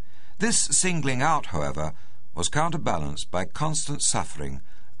 This singling out, however, was counterbalanced by constant suffering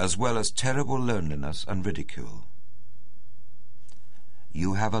as well as terrible loneliness and ridicule.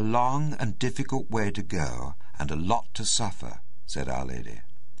 "You have a long and difficult way to go and a lot to suffer," said Our Lady,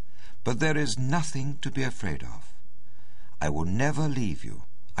 "but there is nothing to be afraid of. I will never leave you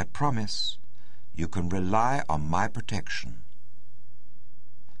I promise you can rely on my protection."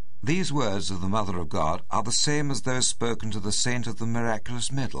 These words of the Mother of God are the same as those spoken to the Saint of the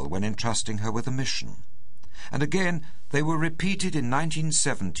Miraculous Medal when entrusting her with a mission. And again, they were repeated in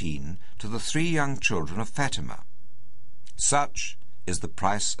 1917 to the 3 young children of Fatima. Such is the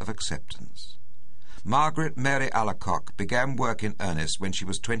price of acceptance. Margaret Mary Alacoque began work in earnest when she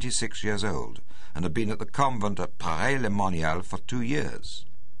was 26 years old and had been at the convent at Paray-le-Monial for 2 years.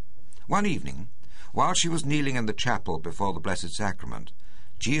 One evening, while she was kneeling in the chapel before the Blessed Sacrament,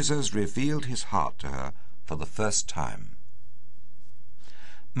 Jesus revealed his heart to her for the first time.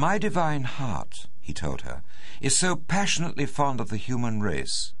 "My divine heart," he told her, "is so passionately fond of the human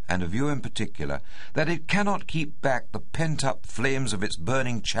race, and of you in particular, that it cannot keep back the pent-up flames of its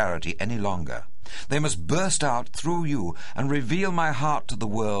burning charity any longer. They must burst out through you and reveal my heart to the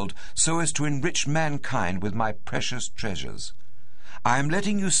world so as to enrich mankind with my precious treasures. I am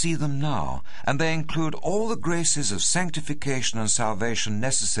letting you see them now, and they include all the graces of sanctification and salvation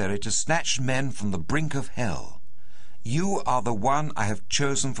necessary to snatch men from the brink of hell. You are the one I have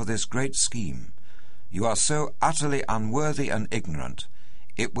chosen for this great scheme. You are so utterly unworthy and ignorant.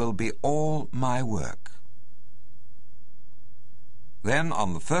 It will be all my work." Then,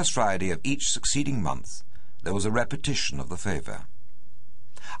 on the first Friday of each succeeding month, there was a repetition of the favour.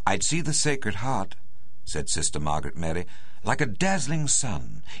 "I'd see the Sacred Heart," said Sister Margaret Mary, "like a dazzling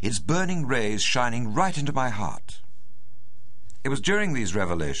sun, its burning rays shining right into my heart." It was during these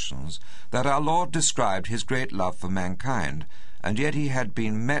revelations that our Lord described his great love for mankind, and yet he had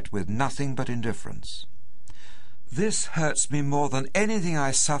been met with nothing but indifference. "This hurts me more than anything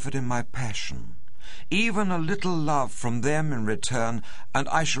I suffered in my passion. Even a little love from them in return, and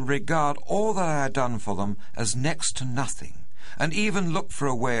I shall regard all that I had done for them as next to nothing, and even look for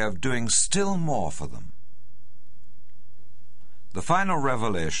a way of doing still more for them." The final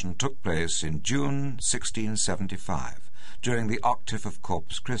revelation took place in June 1675, during the octave of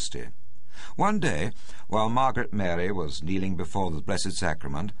Corpus Christi. One day, while Margaret Mary was kneeling before the Blessed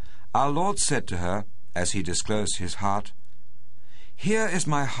Sacrament, our Lord said to her, as he disclosed his heart, "Here is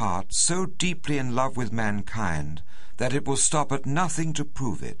my heart so deeply in love with mankind that it will stop at nothing to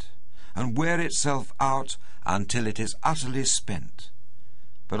prove it, and wear itself out until it is utterly spent.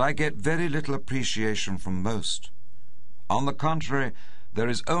 But I get very little appreciation from most. On the contrary, there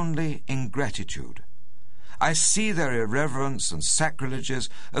is only ingratitude. I see their irreverence and sacrileges,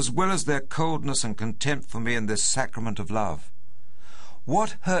 as well as their coldness and contempt for me in this sacrament of love.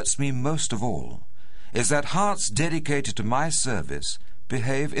 What hurts me most of all is that hearts dedicated to my service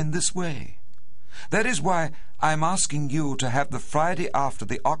behave in this way. That is why I am asking you to have the Friday after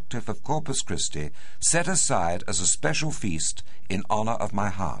the octave of Corpus Christi set aside as a special feast in honor of my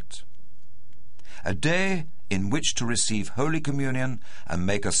heart. A day in which to receive Holy Communion and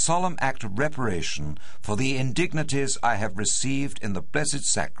make a solemn act of reparation for the indignities I have received in the Blessed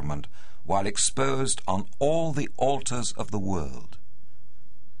Sacrament while exposed on all the altars of the world.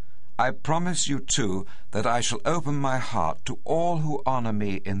 I promise you, too, that I shall open my heart to all who honor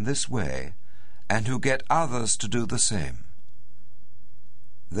me in this way and who get others to do the same.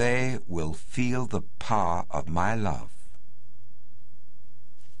 They will feel the power of my love."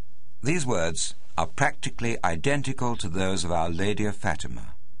 These words are practically identical to those of Our Lady of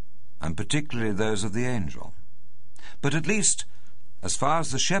Fatima, and particularly those of the angel. But at least, as far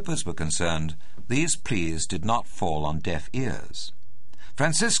as the shepherds were concerned, these pleas did not fall on deaf ears.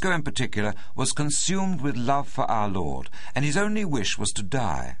 Francisco, in particular, was consumed with love for our Lord, and his only wish was to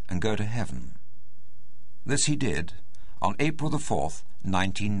die and go to heaven. This he did on April the 4th,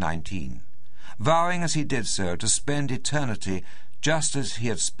 1919, vowing as he did so to spend eternity just as he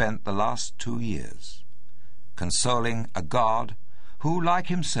had spent the last 2 years, consoling a God who, like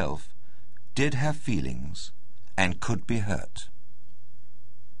himself, did have feelings and could be hurt.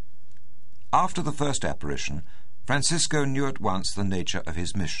 After the first apparition, Francisco knew at once the nature of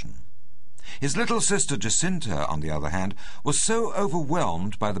his mission. His little sister Jacinta, on the other hand, was so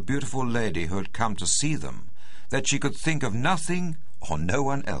overwhelmed by the beautiful lady who had come to see them that she could think of nothing or no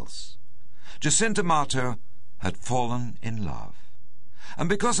one else. Jacinta Marto had fallen in love, and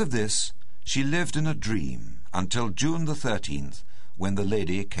because of this she lived in a dream until June the 13th, when the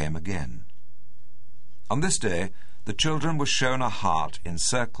lady came again. On this day the children were shown a heart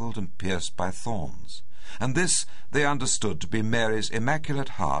encircled and pierced by thorns, and this they understood to be Mary's Immaculate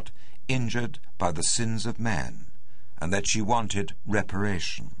Heart injured by the sins of man, and that she wanted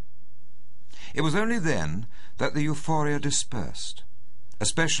reparation. It was only then that the euphoria dispersed,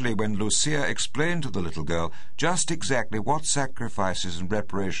 especially when Lucia explained to the little girl just exactly what sacrifices and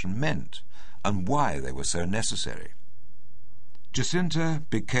reparation meant, and why they were so necessary. Jacinta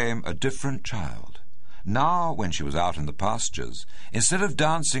became a different child. Now, when she was out in the pastures, instead of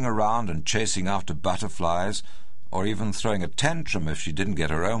dancing around and chasing after butterflies, or even throwing a tantrum if she didn't get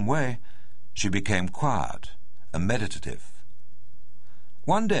her own way, she became quiet and meditative.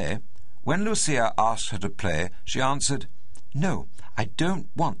 One day, when Lucia asked her to play, she answered, "No, I don't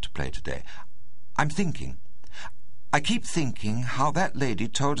want to play today. I'm thinking. I keep thinking how that lady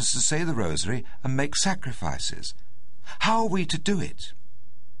told us to say the rosary and make sacrifices. How are we to do it?"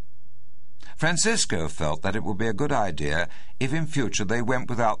 Francisco felt that it would be a good idea if in future they went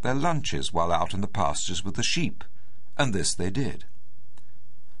without their lunches while out in the pastures with the sheep, and this they did.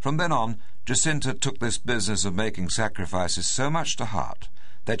 From then on, Jacinta took this business of making sacrifices so much to heart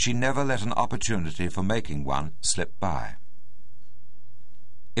that she never let an opportunity for making one slip by.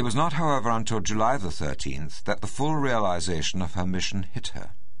 It was not, however, until July the 13th that the full realization of her mission hit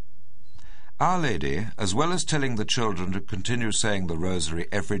her. Our Lady, as well as telling the children to continue saying the rosary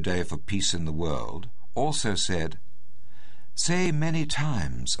every day for peace in the world, also said, "Say many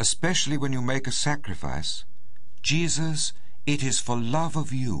times, especially when you make a sacrifice, 'Jesus, it is for love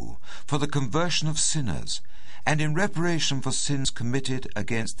of you, for the conversion of sinners, and in reparation for sins committed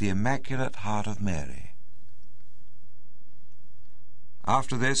against the Immaculate Heart of Mary.'"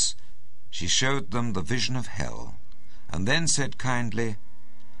 After this, she showed them the vision of hell, and then said kindly,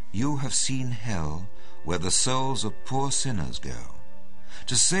 "You have seen hell, where the souls of poor sinners go.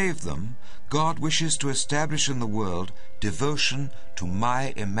 To save them, God wishes to establish in the world devotion to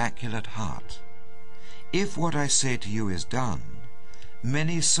my Immaculate Heart. If what I say to you is done,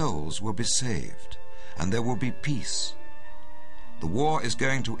 many souls will be saved, and there will be peace. The war is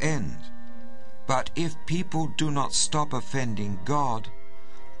going to end, but if people do not stop offending God,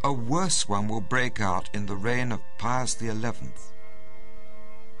 a worse one will break out in the reign of Pius XI.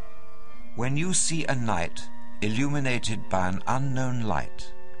 When you see a night illuminated by an unknown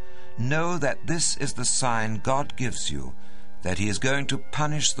light, know that this is the sign God gives you that He is going to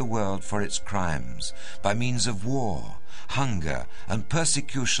punish the world for its crimes by means of war, hunger, and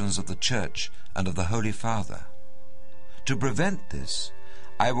persecutions of the Church and of the Holy Father. To prevent this,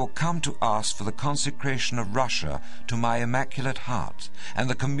 I will come to ask for the consecration of Russia to my Immaculate Heart and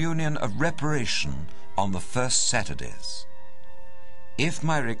the communion of reparation on the first Saturdays. If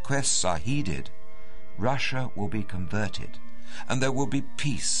my requests are heeded, Russia will be converted, and there will be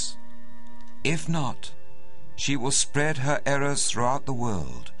peace. If not, she will spread her errors throughout the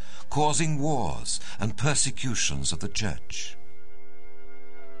world, causing wars and persecutions of the Church.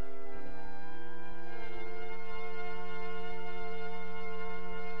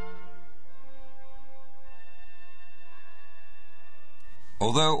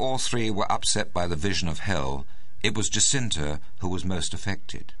 Although all three were upset by the vision of hell, it was Jacinta who was most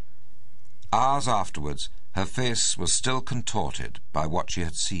affected. Hours afterwards, her face was still contorted by what she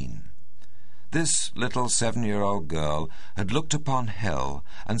had seen. This little 7-year-old girl had looked upon hell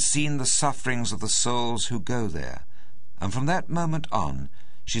and seen the sufferings of the souls who go there, and from that moment on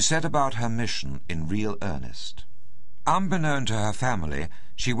she set about her mission in real earnest. Unbeknown to her family,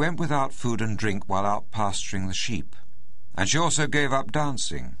 she went without food and drink while out pasturing the sheep, and she also gave up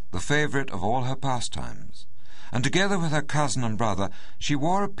dancing, the favourite of all her pastimes, and together with her cousin and brother she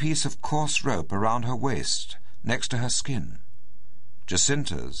wore a piece of coarse rope around her waist next to her skin.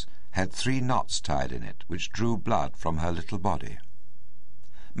 Jacinta's had 3 knots tied in it, which drew blood from her little body.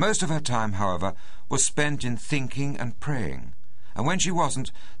 Most of her time, however, was spent in thinking and praying, and when she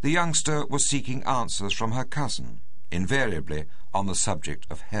wasn't, the youngster was seeking answers from her cousin, invariably on the subject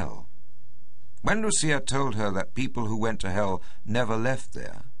of hell. When Lucia told her that people who went to hell never left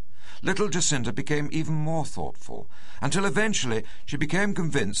there, little Jacinta became even more thoughtful, until eventually she became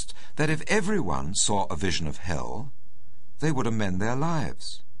convinced that if everyone saw a vision of hell, they would amend their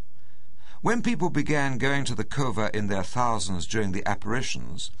lives. When people began going to the cova in their thousands during the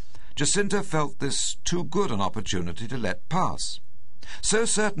apparitions, Jacinta felt this too good an opportunity to let pass. So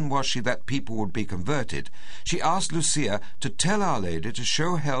certain was she that people would be converted, she asked Lucia to tell Our Lady to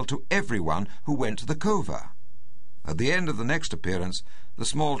show hell to everyone who went to the cova. At the end of the next appearance, the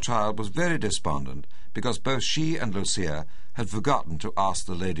small child was very despondent, because both she and Lucia had forgotten to ask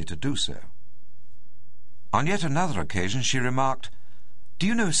the lady to do so. On yet another occasion she remarked, "Do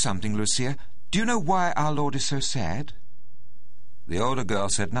you know something, Lucia? Do you know why our Lord is so sad?" The older girl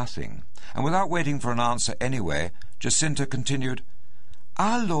said nothing, and without waiting for an answer anyway, Jacinta continued,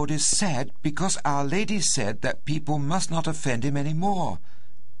 "Our Lord is sad because Our Lady said that people must not offend Him any more.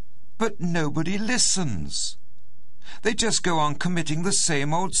 But nobody listens. They just go on committing the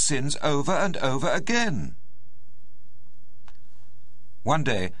same old sins over and over again." One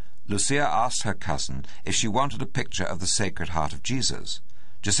day, Lucia asked her cousin if she wanted a picture of the Sacred Heart of Jesus.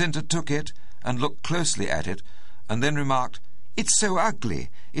 Jacinta took it and looked closely at it, and then remarked, "It's so ugly.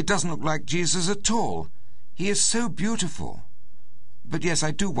 It doesn't look like Jesus at all. He is so beautiful. But yes,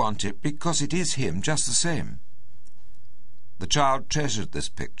 I do want it, because it is him just the same." The child treasured this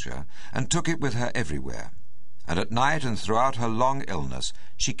picture and took it with her everywhere, and at night and throughout her long illness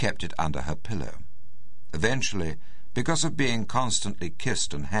she kept it under her pillow. Eventually, because of being constantly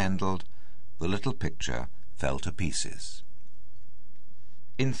kissed and handled, the little picture fell to pieces.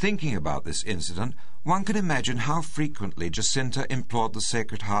 In thinking about this incident, one can imagine how frequently Jacinta implored the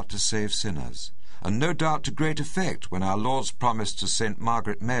Sacred Heart to save sinners, and no doubt to great effect when our Lord's promise to St.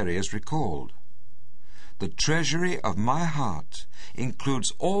 Margaret Mary is recalled. The treasury of my heart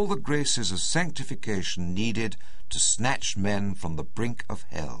includes all the graces of sanctification needed to snatch men from the brink of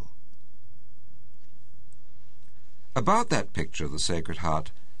hell. About that picture of the Sacred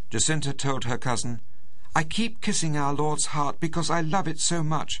Heart, Jacinta told her cousin, "I keep kissing our Lord's heart because I love it so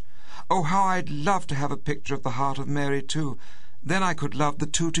much. Oh, how I'd love to have a picture of the heart of Mary too. Then I could love the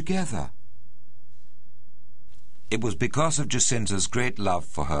two together." It was because of Jacinta's great love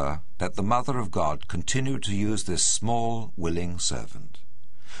for her that the Mother of God continued to use this small, willing servant.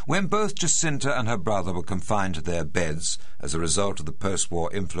 When both Jacinta and her brother were confined to their beds as a result of the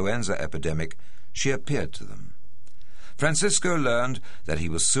post-war influenza epidemic, she appeared to them. Francisco learned that he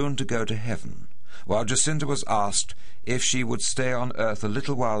was soon to go to heaven, while Jacinta was asked if she would stay on earth a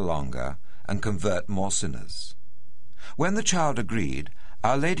little while longer and convert more sinners. When the child agreed,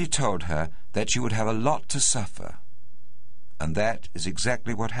 Our Lady told her that she would have a lot to suffer, and that is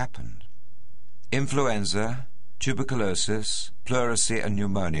exactly what happened. Influenza, tuberculosis, pleurisy and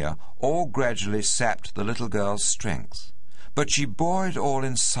pneumonia all gradually sapped the little girl's strength, but she bore it all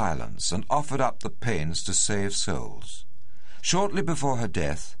in silence and offered up the pains to save souls. Shortly before her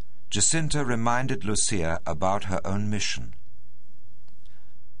death, Jacinta reminded Lucia about her own mission.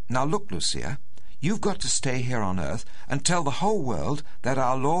 "Now look, Lucia, you've got to stay here on earth and tell the whole world that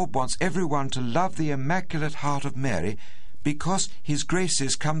our Lord wants everyone to love the Immaculate Heart of Mary because his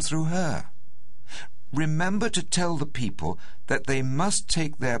graces come through her. Remember to tell the people that they must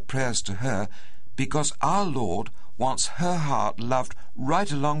take their prayers to her because our Lord wants her heart loved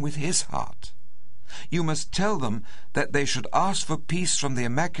right along with his heart. You must tell them that they should ask for peace from the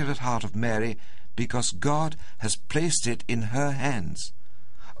Immaculate Heart of Mary because God has placed it in her hands.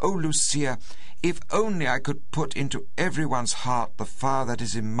 Oh, Lucia, if only I could put into everyone's heart the fire that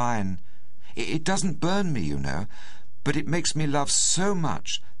is in mine. It doesn't burn me, you know, but it makes me love so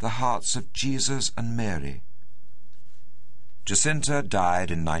much the hearts of Jesus and Mary." Jacinta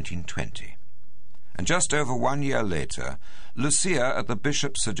died in 1920. And just over 1 year later, Lucia, at the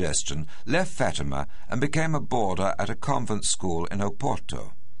bishop's suggestion, left Fatima and became a boarder at a convent school in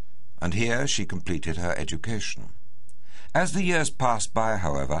Oporto, and here she completed her education. As the years passed by,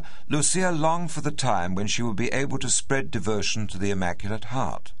 however, Lucia longed for the time when she would be able to spread devotion to the Immaculate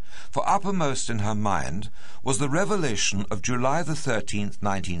Heart, for uppermost in her mind was the revelation of July the 13th,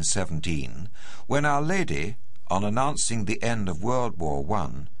 1917, when Our Lady, on announcing the end of World War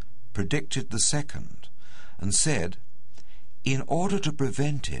I, predicted the second, and said, "In order to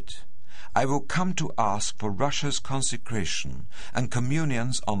prevent it, I will come to ask for Russia's consecration and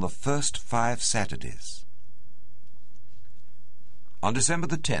communions on the first 5 Saturdays." On December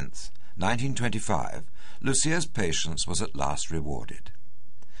the 10th, 1925, Lucia's patience was at last rewarded.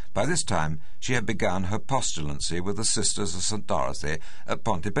 By this time she had begun her postulancy with the Sisters of St. Dorothy at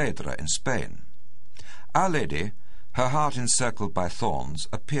Pontevedra in Spain. Our Lady, her heart encircled by thorns,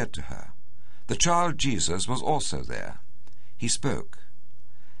 appeared to her. The child Jesus was also there. He spoke,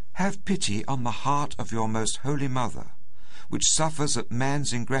 "Have pity on the heart of your most holy mother, which suffers at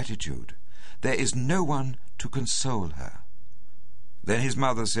man's ingratitude. There is no one to console her." Then his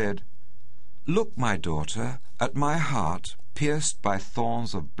mother said, "Look, my daughter, at my heart pierced by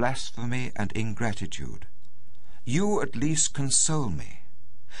thorns of blasphemy and ingratitude. You at least console me.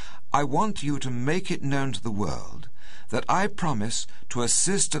 I want you to make it known to the world that I promise to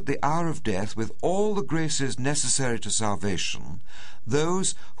assist at the hour of death with all the graces necessary to salvation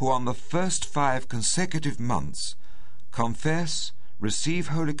those who on the first 5 consecutive months confess, receive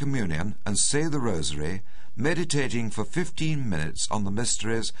Holy Communion and say the Rosary, meditating for 15 minutes on the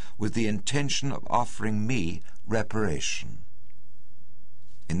mysteries with the intention of offering me reparation."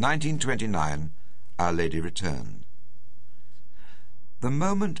 In 1929, Our Lady returned. "The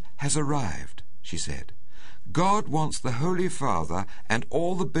moment has arrived," she said. "God wants the Holy Father and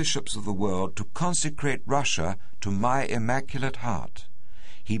all the bishops of the world to consecrate Russia to my Immaculate Heart.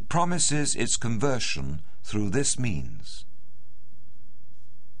 He promises its conversion through this means."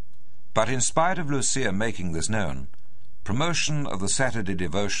 But in spite of Lucia making this known, promotion of the Saturday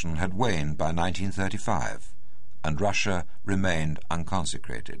devotion had waned by 1935, and Russia remained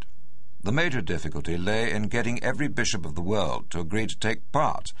unconsecrated. The major difficulty lay in getting every bishop of the world to agree to take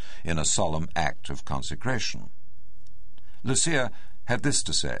part in a solemn act of consecration. Lucia had this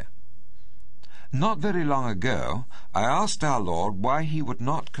to say: "Not very long ago, I asked our Lord why he would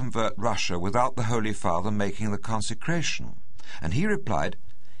not convert Russia without the Holy Father making the consecration, and he replied,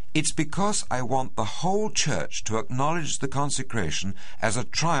 'It's because I want the whole Church to acknowledge the consecration as a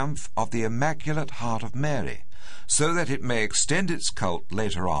triumph of the Immaculate Heart of Mary, so that it may extend its cult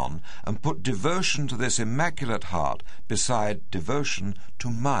later on and put devotion to this Immaculate Heart beside devotion to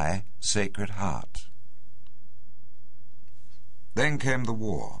my Sacred Heart.'" Then came the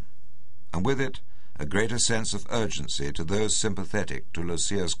war, and with it a greater sense of urgency to those sympathetic to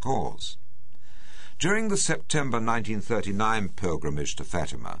Lucia's cause. During the September 1939 pilgrimage to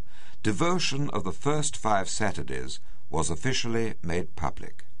Fatima, devotion of the first 5 Saturdays was officially made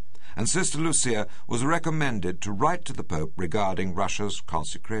public, and Sister Lucia was recommended to write to the Pope regarding Russia's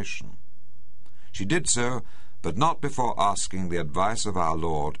consecration. She did so, but not before asking the advice of our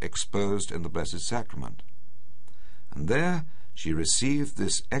Lord exposed in the Blessed Sacrament. And there she received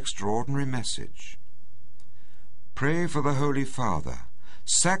this extraordinary message: "Pray for the Holy Father.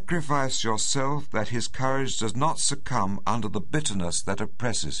 Sacrifice yourself that his courage does not succumb under the bitterness that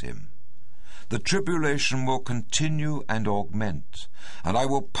oppresses him. The tribulation will continue and augment, and I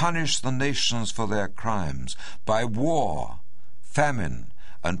will punish the nations for their crimes by war, famine,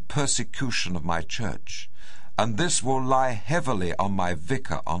 and persecution of my Church, and this will lie heavily on my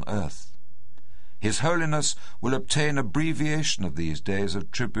vicar on earth. His Holiness will obtain abbreviation of these days of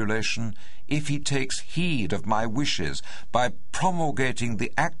tribulation if he takes heed of my wishes by promulgating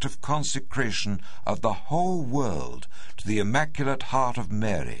the act of consecration of the whole world to the Immaculate Heart of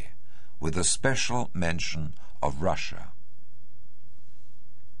Mary, with a special mention of Russia."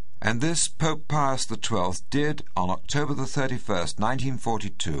 And this Pope Pius XII did on October the 31st,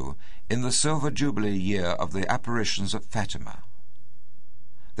 1942, in the Silver Jubilee year of the apparitions at Fatima.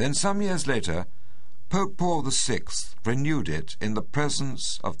 Then some years later, Pope Paul VI renewed it in the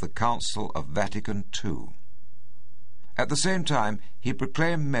presence of the Council of Vatican II. At the same time, he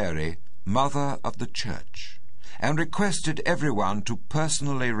proclaimed Mary Mother of the Church, and requested everyone to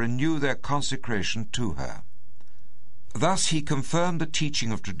personally renew their consecration to her. Thus he confirmed the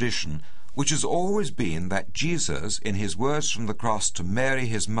teaching of tradition, which has always been that Jesus, in his words from the cross to Mary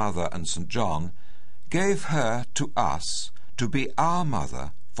his mother and St. John, gave her to us to be our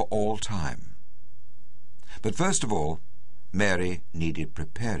mother for all time. But first of all, Mary needed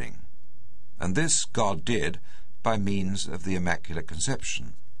preparing, and this God did by means of the Immaculate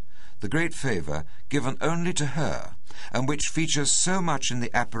Conception, the great favour given only to her, and which features so much in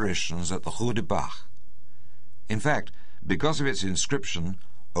the apparitions at the Rue de Bach. In fact, because of its inscription,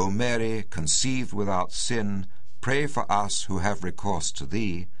 "O Mary, conceived without sin, pray for us who have recourse to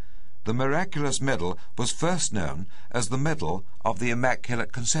thee," the miraculous medal was first known as the Medal of the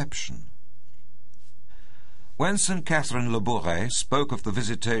Immaculate Conception. When St. Catherine Labouré spoke of the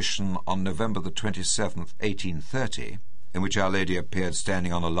Visitation on November the 27th, 1830, in which Our Lady appeared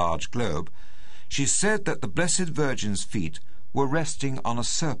standing on a large globe, she said that the Blessed Virgin's feet were resting on a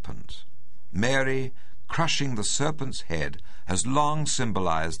serpent. Mary, crushing the serpent's head, has long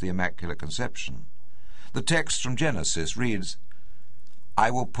symbolized the Immaculate Conception. The text from Genesis reads,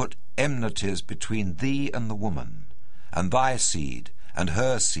 "I will put enmities between thee and the woman, and thy seed and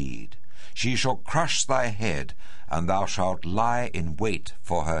her seed. She shall crush thy head, and thou shalt lie in wait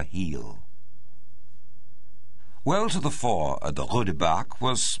for her heel." Well to the fore at the Rue de Bach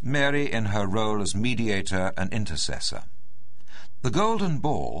was Mary in her role as mediator and intercessor. The golden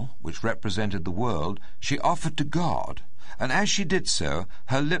ball, which represented the world, she offered to God, and as she did so,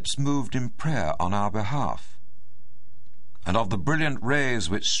 her lips moved in prayer on our behalf. And of the brilliant rays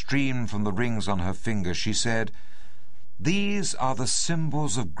which streamed from the rings on her fingers, she said, "These are the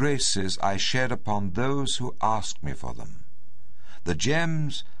symbols of graces I shed upon those who ask me for them. The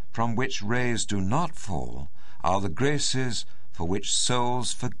gems from which rays do not fall are the graces for which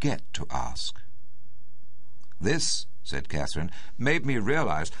souls forget to ask." This, said Catherine, made me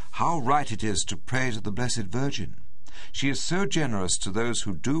realize how right it is to pray to the Blessed Virgin. She is so generous to those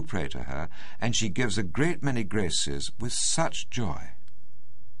who do pray to her, and she gives a great many graces with such joy.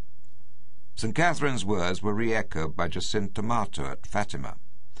 St. Catherine's words were re-echoed by Jacinta Marto at Fatima,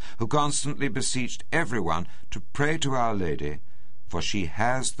 who constantly beseeched everyone to pray to Our Lady, for she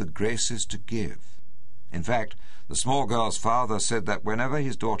has the graces to give. In fact, the small girl's father said that whenever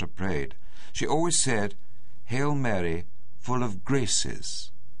his daughter prayed, she always said, "Hail Mary, full of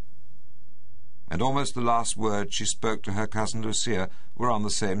graces." and almost the last words she spoke to her cousin Lucia were on the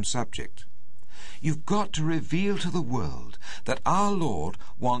same subject. You've got to reveal to the world that our Lord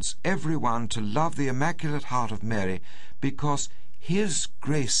wants everyone to love the Immaculate Heart of Mary because His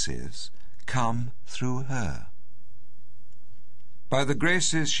graces come through her. By the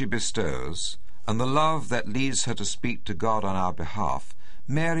graces she bestows, and the love that leads her to speak to God on our behalf,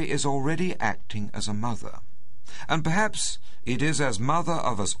 Mary is already acting as a mother. And perhaps it is as mother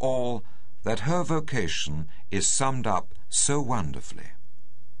of us all that her vocation is summed up so wonderfully.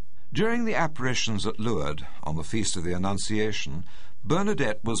 During the apparitions at Lourdes, on the Feast of the Annunciation,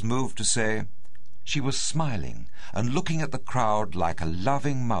 Bernadette was moved to say, she was smiling and looking at the crowd like a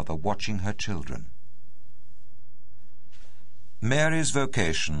loving mother watching her children. Mary's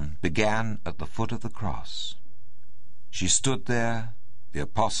vocation began at the foot of the cross. She stood there, the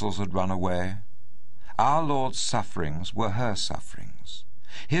apostles had run away. Our Lord's sufferings were her sufferings.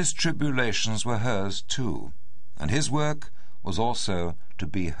 His tribulations were hers too, and His work was also to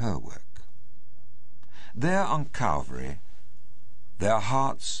be her work. There on Calvary, their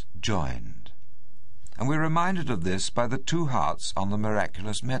hearts joined, and we're reminded of this by the two hearts on the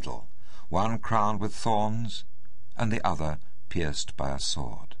miraculous medal, one crowned with thorns and the other pierced by a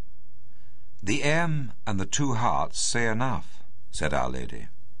sword. The M and the two hearts say enough, said Our Lady.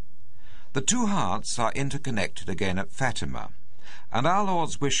 The two hearts are interconnected again at Fatima, and our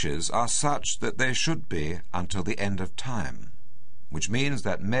Lord's wishes are such that they should be until the end of time, which means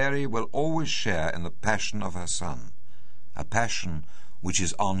that Mary will always share in the passion of her Son, a passion which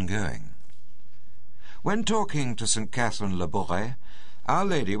is ongoing. When talking to St. Catherine Labouré, Our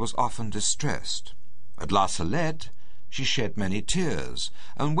Lady was often distressed. At La Salette, she shed many tears,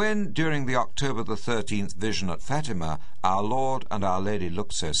 and when, during the October the 13th vision at Fatima, our Lord and Our Lady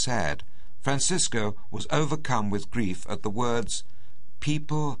looked so sad, Francisco was overcome with grief at the words,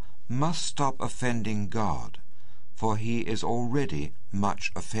 "People must stop offending God, for He is already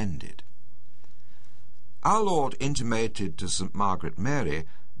much offended." Our Lord intimated to St. Margaret Mary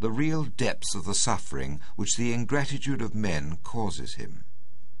the real depths of the suffering which the ingratitude of men causes Him.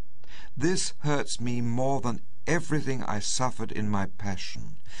 "This hurts me more than everything I suffered in my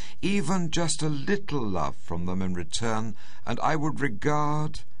passion, even just a little love from them in return, and I would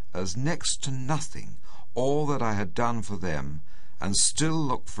regard as next to nothing all that I had done for them, and still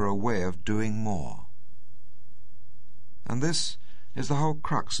look for a way of doing more." And this is the whole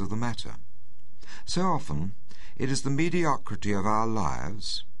crux of the matter. So often it is the mediocrity of our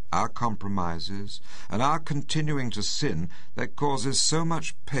lives, our compromises, and our continuing to sin that causes so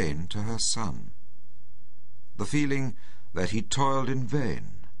much pain to her Son. The feeling that He toiled in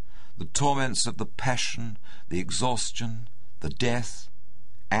vain, the torments of the passion, the exhaustion, the death,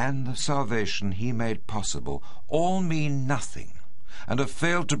 and the salvation He made possible all mean nothing and have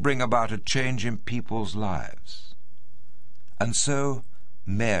failed to bring about a change in people's lives. And so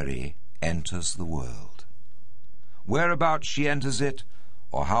Mary enters the world. Whereabouts she enters it,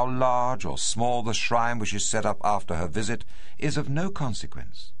 or how large or small the shrine which is set up after her visit, is of no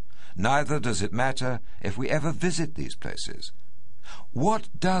consequence. Neither does it matter if we ever visit these places. What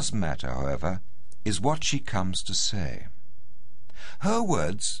does matter, however, is what she comes to say. Her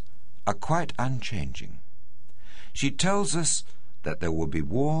words are quite unchanging. She tells us that there will be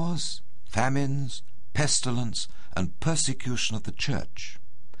wars, famines, pestilence, and persecution of the Church.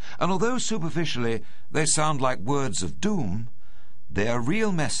 And although superficially they sound like words of doom, their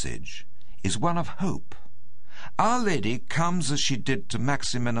real message is one of hope. Our Lady comes as she did to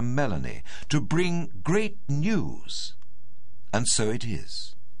Maximin and Melanie to bring great news, and so it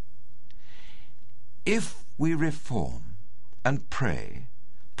is. If we reform and pray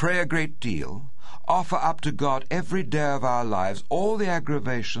a great deal, offer up to God every day of our lives all the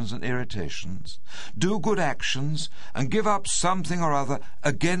aggravations and irritations, do good actions, and give up something or other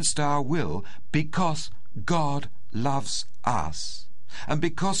against our will because God loves us, and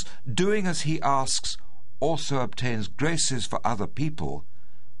because doing as He asks also obtains graces for other people,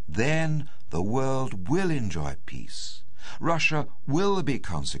 then the world will enjoy peace. Russia will be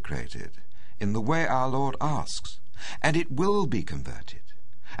consecrated in the way our Lord asks, and it will be converted,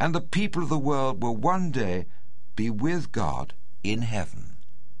 and the people of the world will one day be with God in heaven.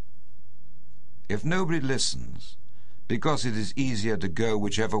 If nobody listens, because it is easier to go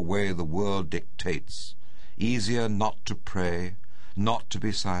whichever way the world dictates, easier not to pray, not to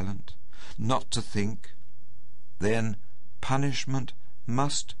be silent, not to think, then punishment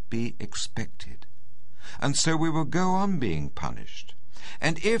must be expected. And so we will go on being punished.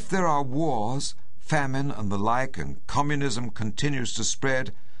 And if there are wars, famine and the like, and communism continues to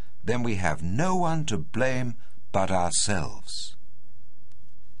spread, then we have no one to blame but ourselves.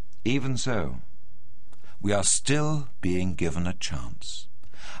 Even so, we are still being given a chance.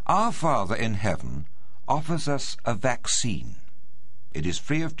 Our Father in heaven offers us a vaccine. It is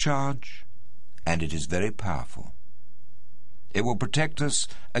free of charge, and it is very powerful. It will protect us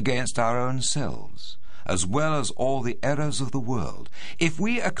against our own selves, as well as all the errors of the world. If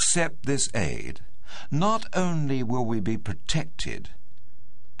we accept this aid, not only will we be protected,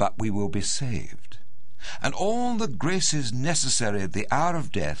 but we will be saved, and all the graces necessary at the hour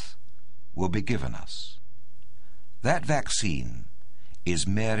of death will be given us. That vaccine is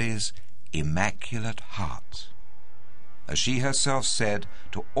Mary's Immaculate Heart. As she herself said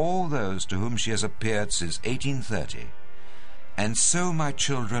to all those to whom she has appeared since 1830, "And so, my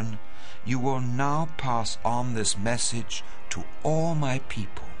children, you will now pass on this message to all my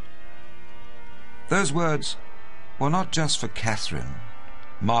people." Those words were not just for Catherine,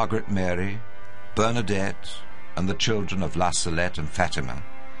 Margaret Mary, Bernadette, and the children of La Salette and Fatima.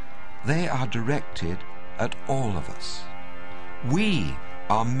 They are directed at all of us. We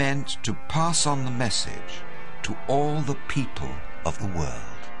are meant to pass on the message to all the people of the world.